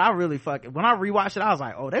subtle, but I really when I rewatched it, I was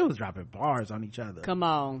like, oh, they was dropping bars on each other. Come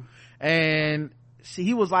on. And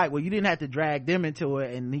he was like, well, you didn't have to drag them into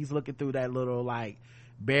it. And he's looking through that little, like,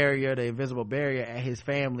 barrier, the invisible barrier at his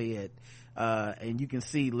family and you can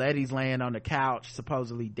see Letty's laying on the couch,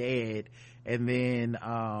 supposedly dead, and then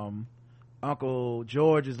Uncle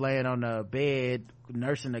George is laying on the bed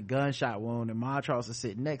nursing a gunshot wound, and Montrose is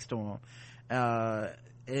sitting next to him,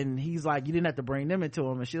 and he's like, you didn't have to bring them into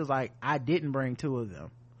him. And she was like, I didn't bring two of them,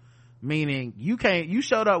 meaning you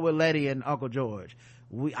showed up with Letty and Uncle George.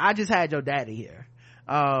 I just had your daddy here.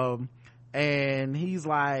 And he's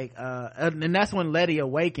like, and that's when Letty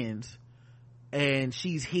awakens and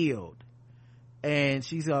she's healed, and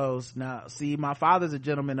she goes, now see, my father's a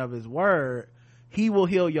gentleman of his word. He will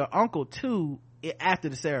heal your uncle too after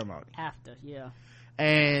the ceremony. After, yeah.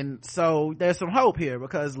 And so there's some hope here,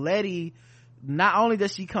 because Letty, not only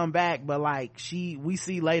does she come back, but like we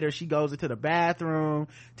see later she goes into the bathroom,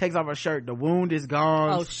 takes off her shirt, the wound is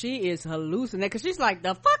gone. Oh, she is hallucinating, because she's like,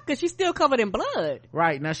 the fuck, because she's still covered in blood.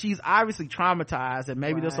 Right. Now she's obviously traumatized, and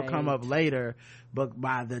maybe this will come up later, but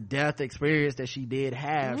by the death experience that she did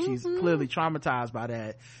have, she's clearly traumatized by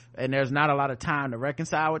that, and there's not a lot of time to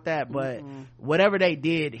reconcile with that, but whatever they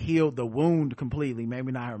did healed the wound completely,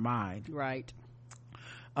 maybe not her mind. Right.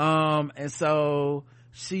 And so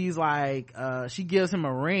she's like, she gives him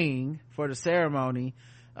a ring for the ceremony,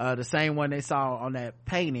 the same one they saw on that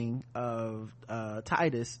painting of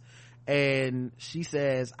Titus, and she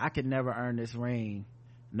says, I could never earn this ring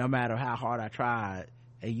no matter how hard I tried,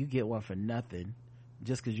 and you get one for nothing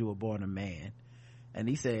just because you were born a man. And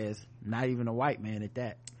he says, not even a white man at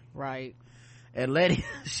that. Right. And Letty,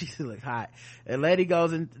 she looks hot, and Letty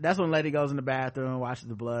goes in, that's when Letty goes in the bathroom, washes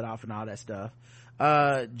the blood off and all that stuff.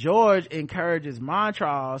 George encourages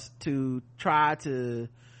Montrose to try to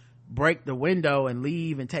break the window and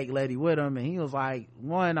leave and take Letty with him, and he was like,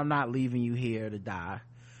 1, I'm not leaving you here to die.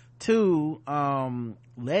 2,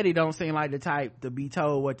 Letty don't seem like the type to be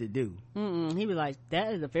told what to do. He was like,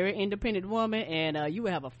 that is a very independent woman, and you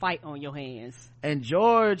will have a fight on your hands. And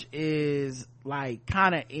George is like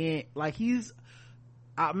kind of in, like he's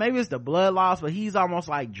maybe it's the blood loss, but he's almost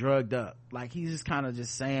like drugged up, like he's just kind of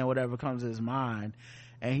just saying whatever comes to his mind.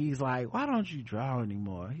 And he's like, why don't you draw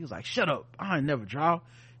anymore? He was like, shut up, I ain't never draw.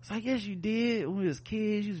 It's like, yes you did. When we was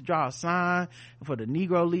kids, you used to draw a sign for the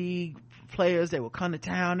Negro League players that would come to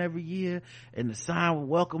town every year, and the sign would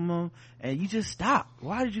welcome them, and you just stopped.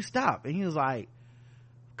 Why did you stop? And he was like,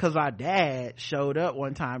 because our dad showed up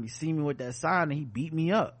one time, he seen me with that sign, and he beat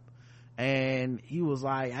me up. And he was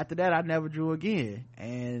like, after that I never drew again.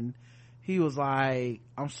 And he was like,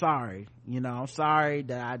 I'm sorry, I'm sorry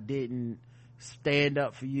that I didn't stand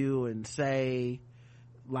up for you and say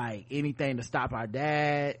like anything to stop our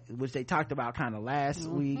dad, which they talked about kind of last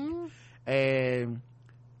week. And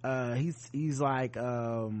he's like,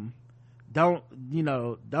 don't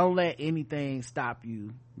let anything stop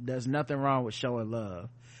you. There's nothing wrong with showing love.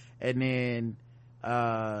 And then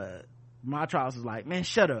Montrose was like, man,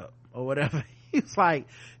 shut up, or whatever. he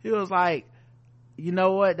was like, you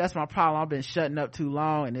know what, that's my problem. I've been shutting up too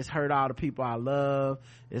long, and it's hurt all the people I love.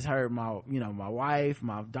 It's hurt my wife,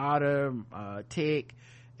 my daughter, Tick.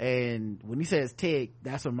 And when he says Tick,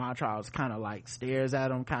 that's when Montrose kind of like stares at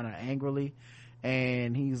him kind of angrily,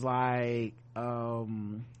 and he's like, but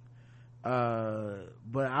I'm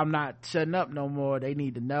not shutting up no more, they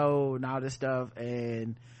need to know, and all this stuff.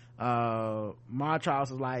 And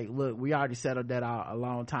Montrose was like, look, we already settled that out a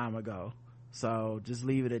long time ago, so just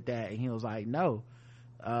leave it at that. And he was like, no,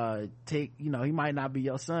 Tick, he might not be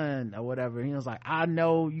your son or whatever. And he was like, I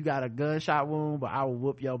know you got a gunshot wound, but I will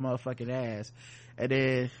whoop your motherfucking ass. And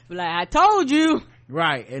then like, I told you.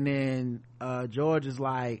 Right. And then George is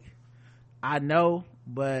like, I know,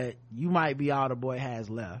 but you might be all the boy has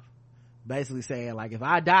left, basically saying like, if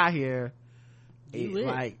I die here,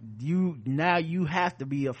 you have to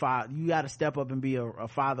be a father. You got to step up and be a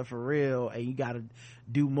father for real, and you got to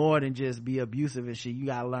do more than just be abusive and shit. You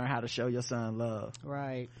got to learn how to show your son love.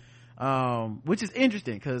 Right. Which is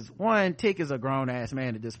interesting, because one, Tick is a grown-ass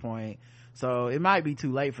man at this point, so it might be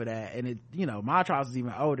too late for that. And Montrose is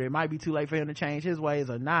even older. It might be too late for him to change his ways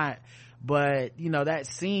or not. But that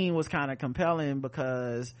scene was kind of compelling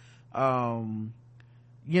because it's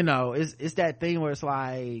that thing where it's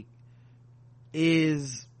like,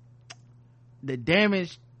 is the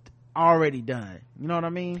damage already done? You know what I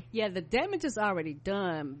mean? Yeah, the damage is already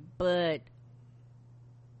done, but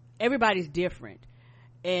everybody's different.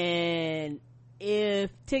 And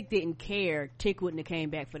if Tick didn't care, Tick wouldn't have came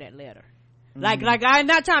back for that letter. Like I'm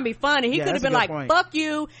not trying to be funny. He could have been like, point. Fuck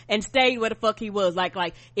you, and stayed where the fuck he was. Like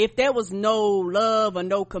if there was no love or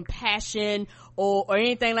no compassion or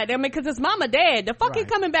anything like that, I mean, cause his mama dead, the fuck he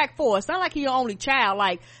coming back for? It's not like he your only child.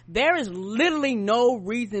 Like, there is literally no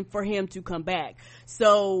reason for him to come back.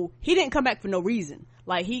 So he didn't come back for no reason.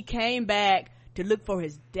 Like, he came back to look for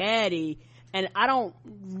his daddy, and I don't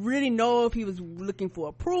really know if he was looking for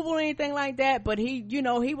approval or anything like that, but he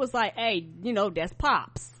he was like, hey, that's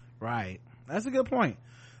Pops. Right. That's a good point.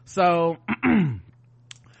 So, okay.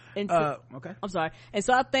 I'm sorry. And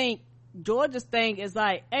so I think George's thing is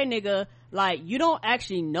like, hey nigga, like, you don't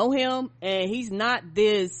actually know him, and he's not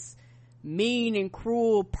this mean and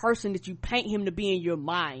cruel person that you paint him to be in your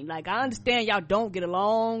mind. Like, I understand y'all don't get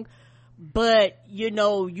along, but you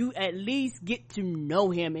at least get to know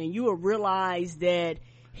him, and you will realize that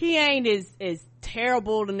he ain't as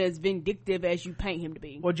terrible and as vindictive as you paint him to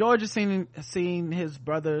be. Well, George has seen his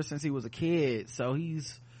brother since he was a kid, so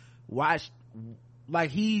he's watched, like,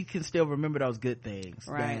 he can still remember those good things,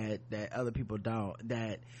 right, that other people don't,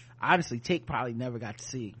 that honestly Tick probably never got to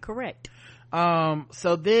see. Correct.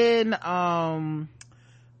 So then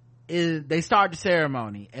they start the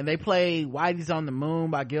ceremony and they play Whitey's on the Moon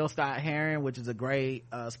by Gil Scott-Heron, which is a great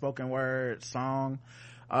spoken word song.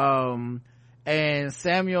 And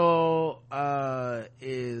Samuel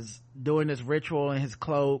is doing this ritual in his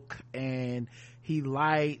cloak, and he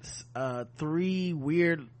lights 3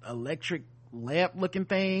 weird electric lamp looking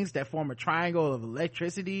things that form a triangle of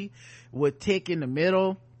electricity with Tick in the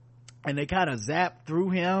middle, and they kind of zap through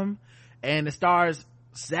him, and it starts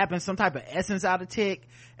zapping some type of essence out of Tick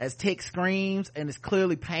as Tick screams, and it's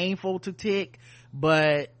clearly painful to Tick.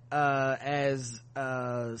 But as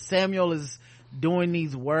Samuel is doing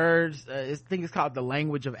these words, I think it's called the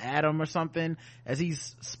language of Adam or something, as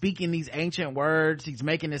he's speaking these ancient words, he's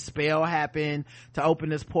making this spell happen to open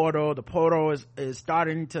this portal. The portal is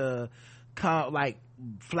starting to come, like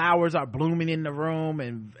flowers are blooming in the room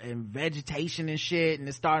and vegetation and shit, and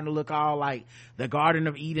it's starting to look all like the Garden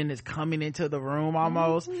of Eden is coming into the room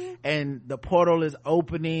almost. And the portal is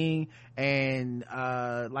opening, and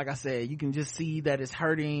like I said, you can just see that it's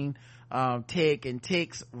hurting Tick, and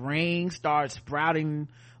Tick's ring starts sprouting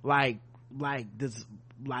like this,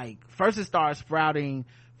 like first it starts sprouting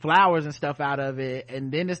flowers and stuff out of it,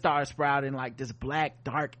 and then it starts sprouting like this black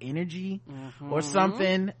dark energy or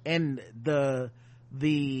something. And the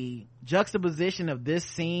juxtaposition of this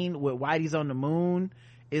scene with Whitey's on the Moon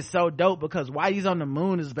is so dope, because Whitey's on the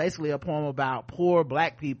Moon is basically a poem about poor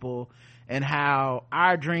black people and how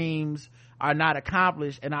our dreams are not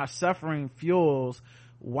accomplished and our suffering fuels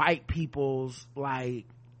white people's like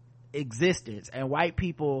existence, and white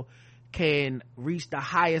people can reach the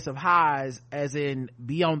highest of highs, as in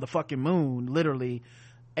be on the fucking moon literally,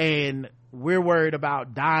 and we're worried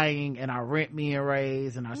about dying and our rent being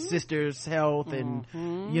raised and our sister's health, and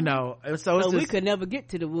you know, so it's we could never get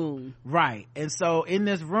to the moon, right? And so in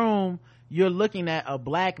this room you're looking at a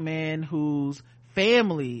black man whose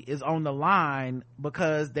family is on the line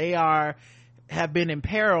because they have been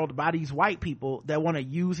imperiled by these white people that want to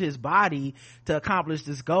use his body to accomplish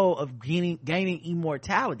this goal of gaining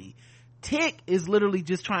immortality. Tick is literally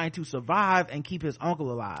just trying to survive and keep his uncle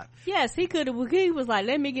alive. Yes, he was like,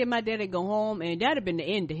 let me get my daddy, go home, and that'd have been the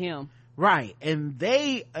end to him, right? And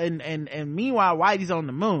they and meanwhile Whitey's on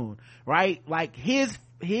the moon, right? Like his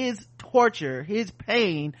torture, his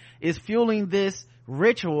pain is fueling this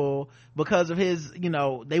ritual because of his, you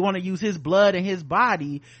know, they want to use his blood and his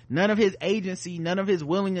body. None of his agency, none of his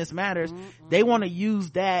willingness matters. They want to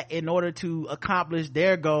use that in order to accomplish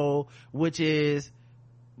their goal, which is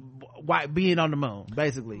being on the moon,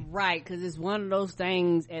 basically. Right, because it's one of those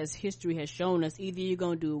things, as history has shown us, either you're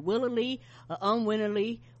going to do it willingly or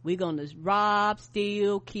unwillingly. We're going to rob,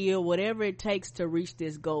 steal, kill, whatever it takes to reach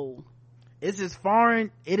this goal. It is as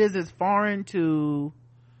foreign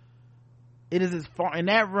in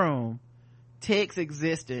that room. Tick's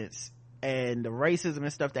existence and the racism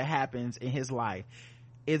and stuff that happens in his life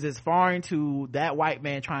is as foreign to that white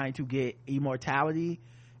man trying to get immortality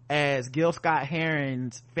as Gil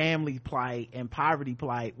Scott-Heron's family plight and poverty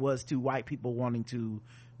plight was to white people wanting to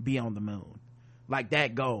be on the moon. Like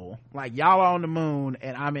that goal, like y'all are on the moon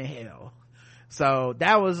and I'm in hell. So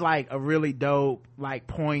that was like a really dope, like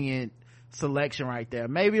poignant selection right there.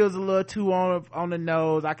 Maybe it was a little too on the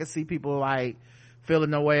nose. I could see people like feeling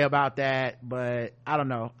no way about that, but I don't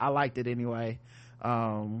know, I liked it anyway.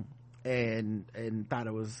 And thought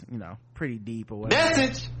it was, you know, pretty deep or whatever.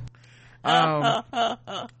 Message.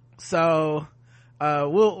 So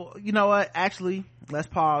we'll, you know what, actually let's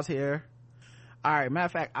pause here. All right, matter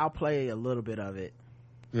of fact, I'll play a little bit of it.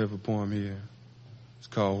 We have a poem here. It's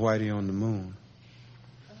called Whitey on the Moon.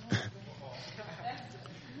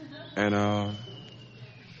 And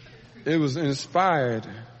it was inspired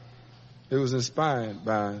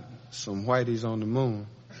by some whiteys on the moon.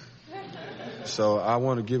 So I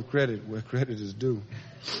want to give credit where credit is due.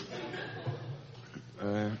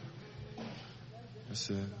 That's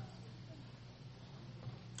it.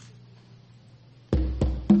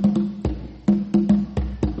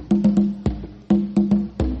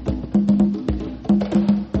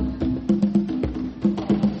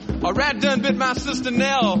 A rat done bit my sister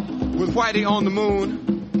Nell with Whitey on the moon.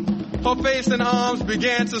 Her face and arms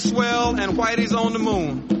began to swell, and Whitey's on the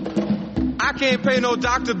moon. I can't pay no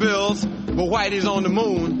doctor bills, but Whitey's on the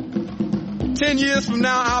moon. 10 years from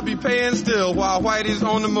now, I'll be paying still while Whitey's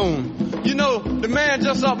on the moon. You know, the man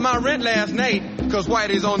just upped my rent last night, cause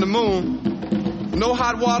Whitey's on the moon. No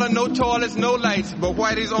hot water, no toilets, no lights, but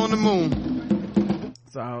Whitey's on the moon.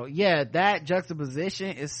 So yeah, that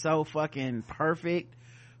juxtaposition is so fucking perfect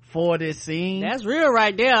for this scene. That's real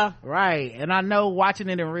right there. Right. And I know watching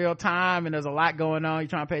it in real time and there's a lot going on, you're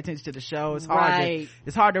trying to pay attention to the show, it's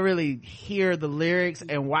hard to really hear the lyrics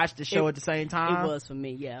and watch the show at the same time. It was for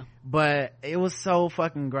me, yeah. But it was so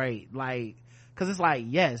fucking great. Like, cause it's like,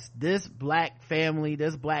 yes, this black family,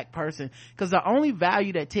 this black person, cause the only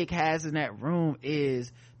value that Tick has in that room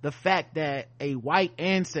is the fact that a white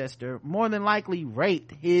ancestor more than likely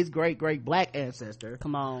raped his great black ancestor.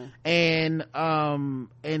 Come on. And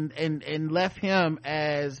left him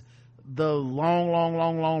as the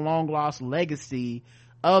long lost legacy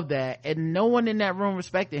of that. And no one in that room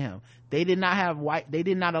respected him. They did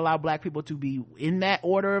not allow black people to be in that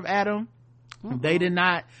order of Adam. They did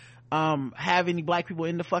not have any black people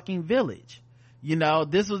in the fucking village. You know,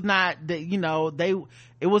 this was not that, you know,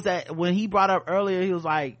 it was that when he brought up earlier, he was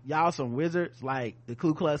like, y'all some wizards, like the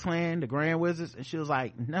Ku Klux Klan, the Grand Wizards. And she was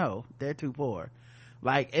like, no, they're too poor.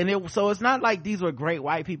 Like, so it's not like these were great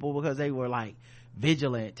white people because they were like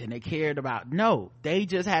vigilant and they cared about, no, they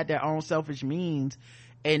just had their own selfish means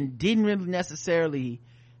and didn't really necessarily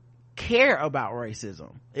care about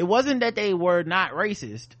racism. It wasn't that they were not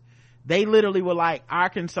racist. They literally were like, our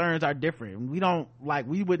concerns are different.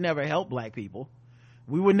 We would never help black people.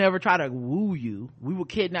 We would never try to woo you. We would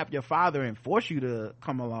kidnap your father and force you to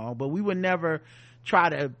come along, but we would never try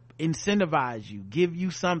to incentivize you, give you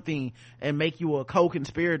something and make you a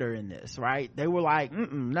co-conspirator in this, right? They were like,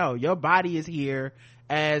 no, your body is here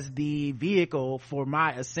as the vehicle for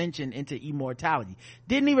my ascension into immortality.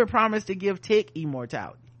 Didn't even promise to give Tick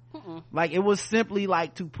immortality. Like, it was simply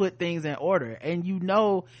like to put things in order. And you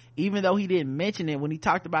know, even though he didn't mention it when he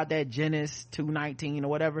talked about that Genesis 2:19 or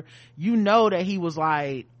whatever, you know that he was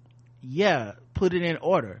like, yeah, put it in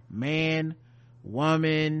order. Man,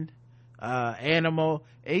 woman, animal.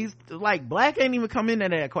 He's like, black ain't even come into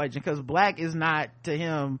that equation because black is not to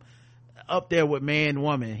him up there with man,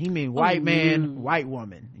 woman. He mean white man, white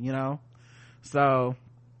woman, you know? So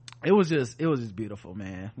it was just beautiful,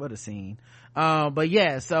 man. What a scene. But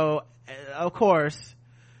yeah, so of course,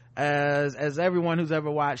 as everyone who's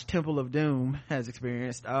ever watched Temple of Doom has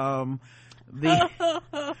experienced, the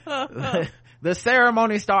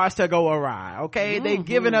ceremony starts to go awry. Okay, they've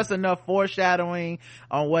given us enough foreshadowing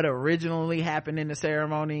on what originally happened in the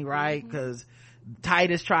ceremony, right? Because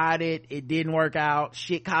Titus tried it didn't work out.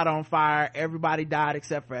 Shit caught on fire. Everybody died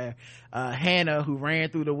except for Hannah, who ran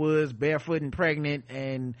through the woods barefoot and pregnant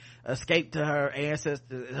and escaped to her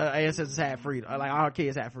ancestors. Her ancestors had freedom, like all her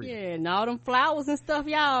kids had freedom. Yeah, and all them flowers and stuff,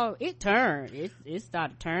 y'all, it turned. It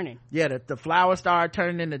started turning. Yeah, the flowers started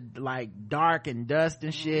turning into like dark and dust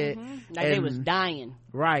and shit. Like they was dying.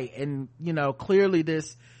 Right. And you know, clearly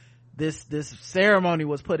this ceremony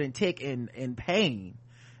was putting Tick in pain.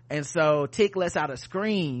 And so Tick lets out a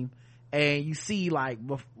scream and you see like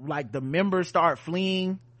the members start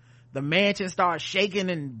fleeing. The mansion starts shaking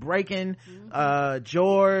and breaking.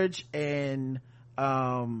 George and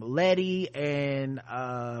Letty and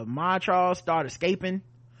Montrose start escaping.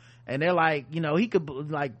 And they're like, you know, he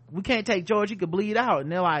could, like, we can't take George, he could bleed out.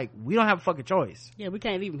 And they're like, we don't have a fucking choice. Yeah, we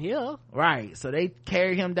can't leave him here. Right. So they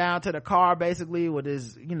carry him down to the car basically with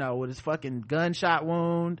his fucking gunshot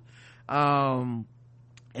wound.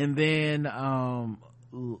 And then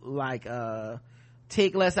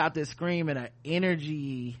Tick lets out this scream and an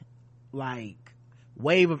energy, like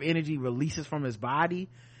wave of energy releases from his body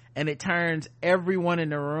and it turns everyone in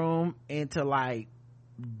the room into like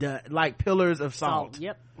pillars of salt.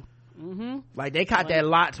 Yep. Like they caught that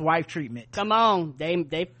Lot's wife treatment. Come on,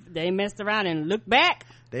 they messed around and looked back.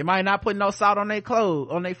 They might not put no salt on their clothes,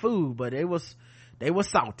 on their food, but they was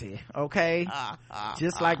salty. Okay.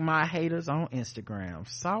 Just like my haters on Instagram,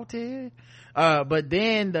 salty. But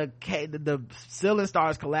then the ceiling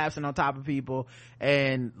starts collapsing on top of people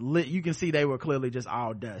and you can see they were clearly just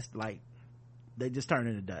all dust. Like they just turned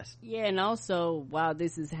into dust. Yeah, and also while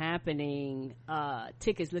this is happening,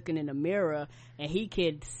 Tick is looking in the mirror and he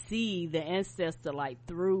could see the ancestor like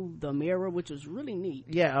through the mirror, which was really neat.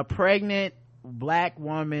 Yeah, a pregnant black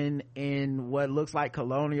woman in what looks like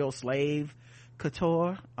colonial slave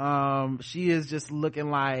couture. She is just looking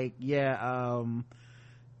like, we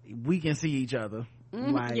can see each other.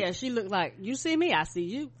 Like, yeah, she looked like, you see me, I see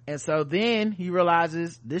you. And so then he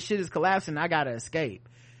realizes this shit is collapsing, I gotta escape.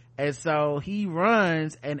 And so he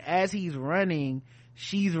runs, and as he's running,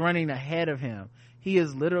 she's running ahead of him. He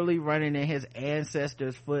is literally running in his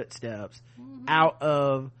ancestors' footsteps out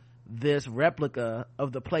of this replica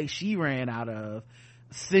of the place she ran out of.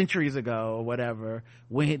 centuries ago or whatever,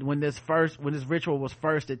 when this ritual was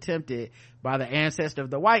first attempted by the ancestor of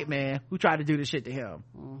the white man who tried to do this shit to him.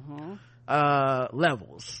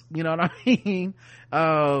 Levels, you know what I mean?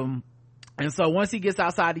 And so once he gets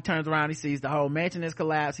outside, he turns around, he sees the whole mansion is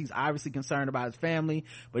collapsed. He's obviously concerned about his family,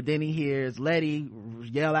 but then he hears Letty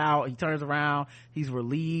yell out. He turns around, he's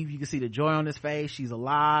relieved. You can see the joy on his face. She's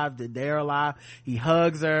alive, that they're alive. He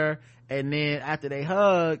hugs her, and then after they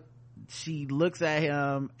hug, she looks at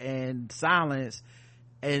him in silence,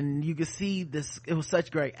 and you can see this. It was such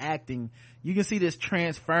great acting. You can see this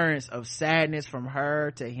transference of sadness from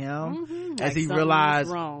her to him as he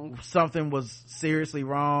realized something was seriously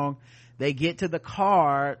wrong. They get to the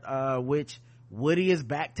car, which Woody is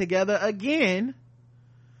back together again,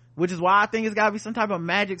 which is why I think it's gotta be some type of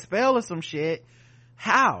magic spell or some shit.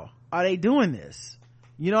 How are they doing this?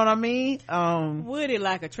 You know what I mean? Woody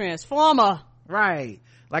like a transformer. Right.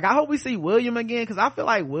 Like, I hope we see William again, because I feel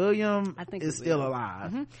like William is still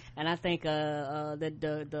alive. And I think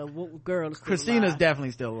the girl is still Christina's alive.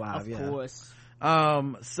 definitely still alive. Of course.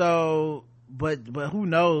 So but who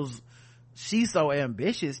knows? She's so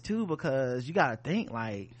ambitious too, because you gotta think,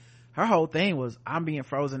 like, her whole thing was, I'm being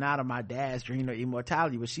frozen out of my dad's dream of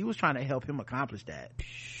immortality, but she was trying to help him accomplish that.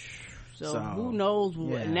 So who knows?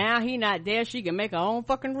 Now he not there, she can make her own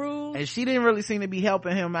fucking rules. And she didn't really seem to be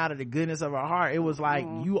helping him out of the goodness of her heart. It was like,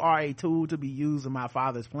 you are a tool to be used in my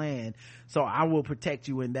father's plan, so I will protect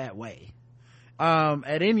you in that way.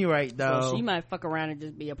 At any rate though, so she might fuck around and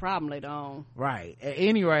just be a problem later on. Right. At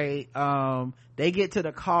any rate, they get to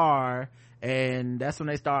the car, and that's when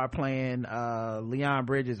they start playing Leon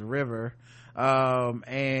Bridges' River,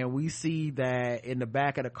 and we see that in the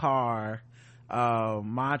back of the car,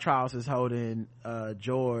 Montrose is holding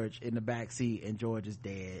George in the back seat, and George is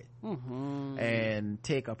dead. And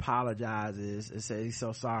Tick apologizes and says he's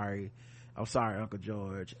so sorry. I'm sorry, Uncle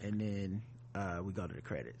George. And then we go to the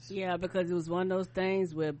credits. Yeah, because it was one of those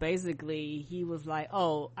things where basically he was like,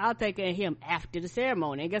 oh, I'll take care of him after the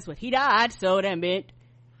ceremony, and guess what, he died, so that meant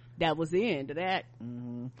that was the end of that.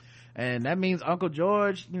 And that means Uncle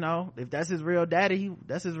George, you know, if that's his real daddy,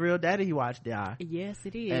 that's his real daddy he watched die. Yes,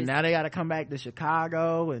 it is. And now they got to come back to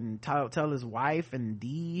Chicago and tell his wife and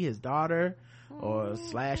Dee, his daughter, or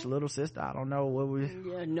 / little sister. I don't know what we're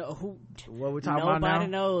talking about now. Nobody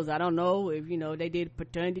knows. I don't know if, you know, they did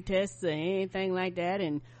paternity tests or anything like that,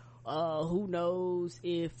 and who knows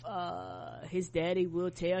if his daddy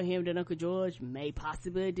will tell him that Uncle George may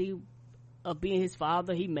possibility of being his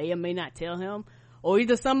father. He may or may not tell him, or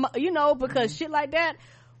either some, you know, because shit like that,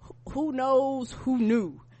 who knows who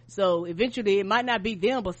knew. So eventually it might not be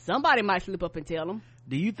them, but somebody might slip up and tell them.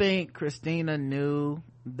 Do you think Christina knew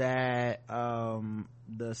that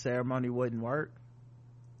the ceremony wouldn't work,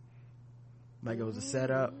 like it was a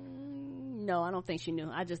setup? No, I don't think she knew.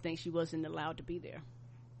 I just think she wasn't allowed to be there.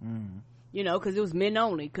 You know, because it was men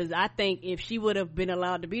only. Because I think if she would have been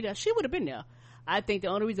allowed to be there, she would have been there. I think the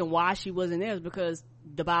only reason why she wasn't there is because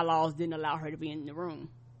the bylaws didn't allow her to be in the room.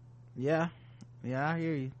 Yeah, I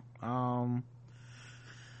hear you.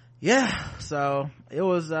 So it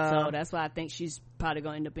was so that's why I think she's probably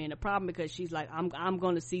gonna end up being a problem, because she's like, I'm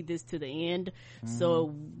gonna see this to the end. So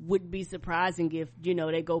it wouldn't be surprising if, you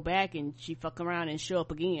know, they go back and she fuck around and show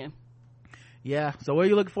up again. So what are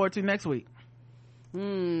you looking forward to next week?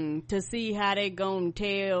 To see how they gonna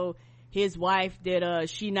tell his wife that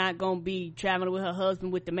she not gonna be traveling with her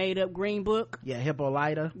husband with the made up green book.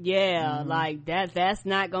 Hippolyta. Like that's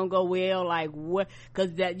not gonna go well. Like, what?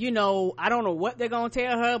 Because that, you know, I don't know what they're gonna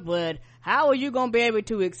tell her, but how are you gonna be able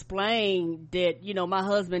to explain that, you know, my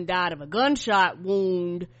husband died of a gunshot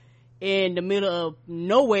wound in the middle of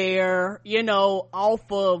nowhere, you know,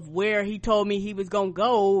 off of where he told me he was gonna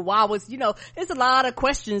go? Why was, you know, it's a lot of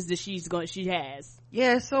questions that she has.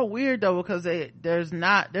 Yeah, it's so weird though, because there's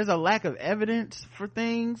a lack of evidence for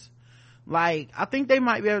things. Like, I think they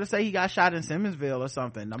might be able to say he got shot in Simmonsville or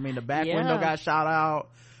something. I mean, the back window got shot out,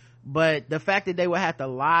 but the fact that they would have to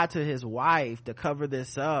lie to his wife to cover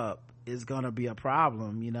this up is gonna be a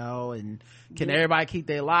problem, you know. And can everybody keep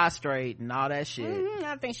their lies straight and all that shit?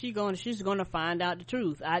 I think she's gonna find out the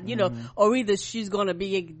truth. You know, or either she's gonna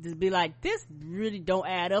be like, this really don't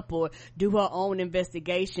add up, or do her own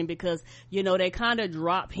investigation, because, you know, they kind of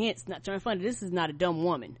drop hints. Not trying to funny, this is not a dumb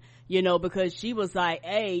woman, you know, because she was like,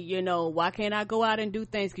 hey, you know, why can't I go out and do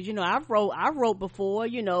things? Because, you know, I wrote before,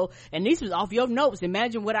 you know, and this was off your notes.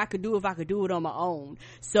 Imagine what I could do if I could do it on my own.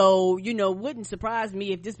 So, you know, wouldn't surprise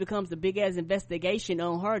me if this becomes a big ass investigation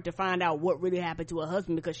on her to find out what really happened to her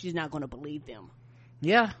husband, because she's not going to believe them.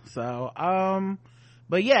 So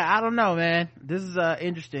but yeah, I don't know, man. This is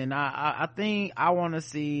interesting. I think I want to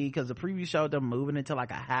see, because the preview showed them moving into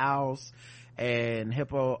like a house, and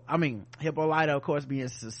Hippolyta, of course, being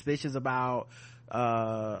suspicious about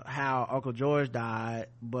how Uncle George died,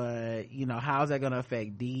 but you know, how's that gonna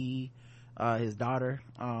affect Dee, his daughter?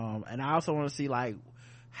 And I also want to see like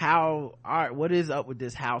what is up with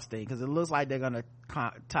this house thing, because it looks like they're gonna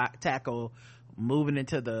tackle moving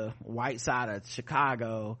into the white side of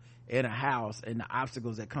Chicago in a house and the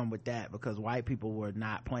obstacles that come with that, because white people were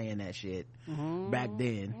not playing that shit back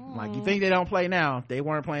then. Like, you think they don't play now, they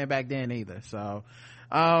weren't playing back then either. So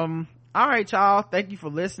all right, y'all, thank you for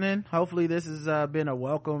listening. Hopefully this has been a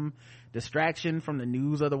welcome distraction from the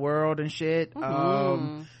news of the world and shit.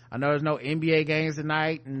 I know there's no NBA games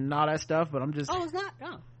tonight and all that stuff, but I'm just it's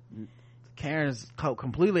not. Karen's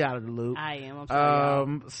completely out of the loop. I am. I'm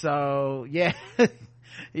sorry, so yeah.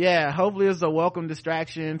 Yeah, hopefully it's a welcome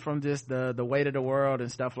distraction from just the weight of the world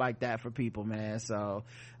and stuff like that for people, man. So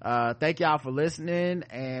thank y'all for listening,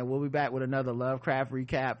 and we'll be back with another Lovecraft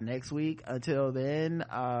recap next week. Until then,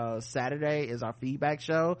 Saturday is our feedback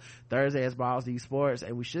show, Thursday is Balls Deep Sports,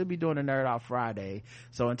 and we should be doing a Nerd Off Friday.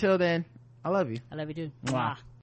 So until then, I love you. I love you too. Mwah.